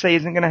not going to say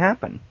isn't going to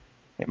happen.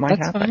 It might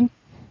happen. Fine.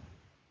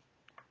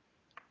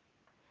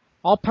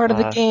 All part of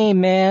the game,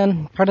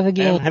 man. Part of the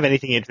game. I don't have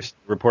anything interesting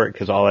to report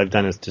because all I've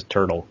done is just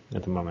turtle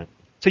at the moment.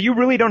 So you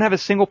really don't have a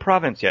single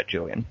province yet,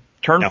 Julian?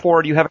 Turn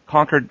 4, you haven't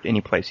conquered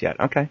any place yet.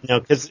 Okay. No,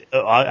 because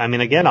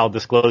again, I'll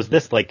disclose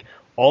this. Like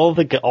all of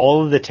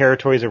the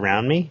territories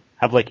around me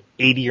have like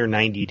 80 or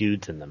 90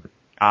 dudes in them.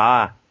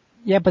 Ah.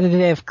 Yeah, but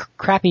they have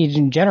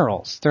crappy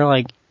generals. They're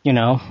like,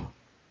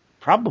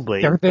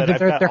 probably. They're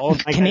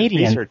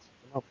Canadian.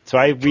 So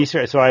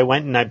I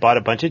went and I bought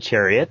a bunch of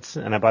chariots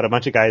and I bought a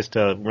bunch of guys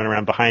to run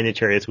around behind the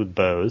chariots with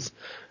bows.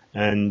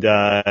 And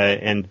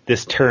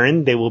this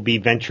turn they will be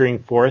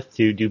venturing forth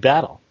to do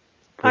battle.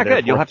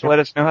 Good. You'll have to let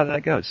us know how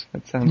that goes.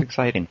 That sounds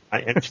exciting.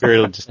 I'm sure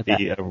it'll just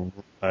be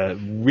a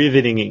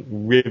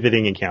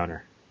riveting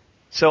encounter.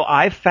 So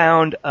I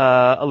found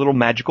a little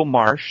magical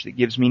marsh that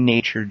gives me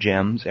nature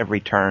gems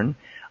every turn.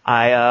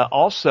 I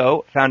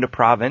also found a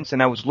province,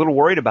 and I was a little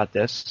worried about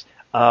this,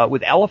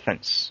 with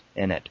elephants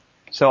in it.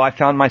 So I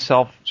found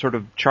myself sort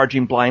of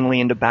charging blindly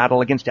into battle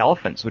against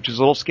elephants, which is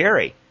a little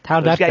scary.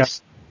 How'd that go?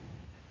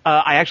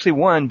 I actually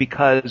won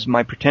because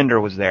my pretender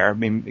was there. I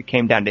mean, it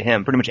came down to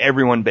him. Pretty much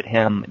everyone but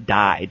him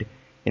died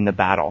in the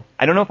battle.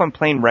 I don't know if I'm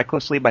playing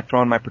recklessly by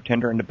throwing my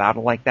pretender into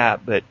battle like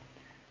that, but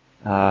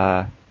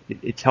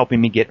it's helping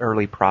me get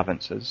early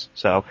provinces.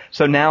 So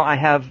now I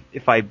have,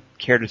 if I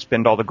care to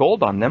spend all the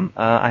gold on them,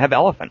 I have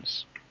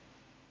elephants.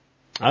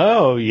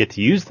 Oh, you get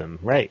to use them,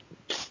 right?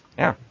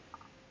 Yeah.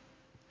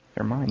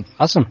 They're mine.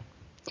 Awesome.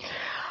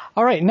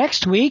 All right,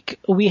 next week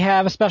we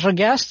have a special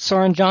guest.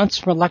 Soren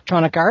Johnson from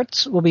Electronic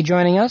Arts will be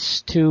joining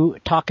us to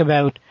talk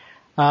about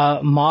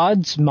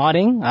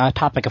modding, a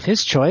topic of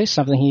his choice,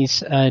 something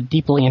he's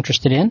deeply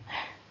interested in.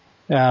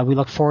 We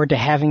look forward to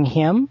having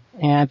him,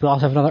 and we'll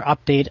also have another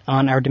update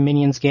on our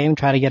Dominions game,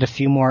 try to get a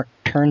few more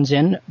turns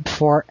in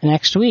before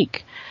next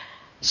week.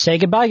 Say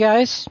goodbye,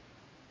 guys.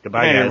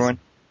 Goodbye, guys. Everyone.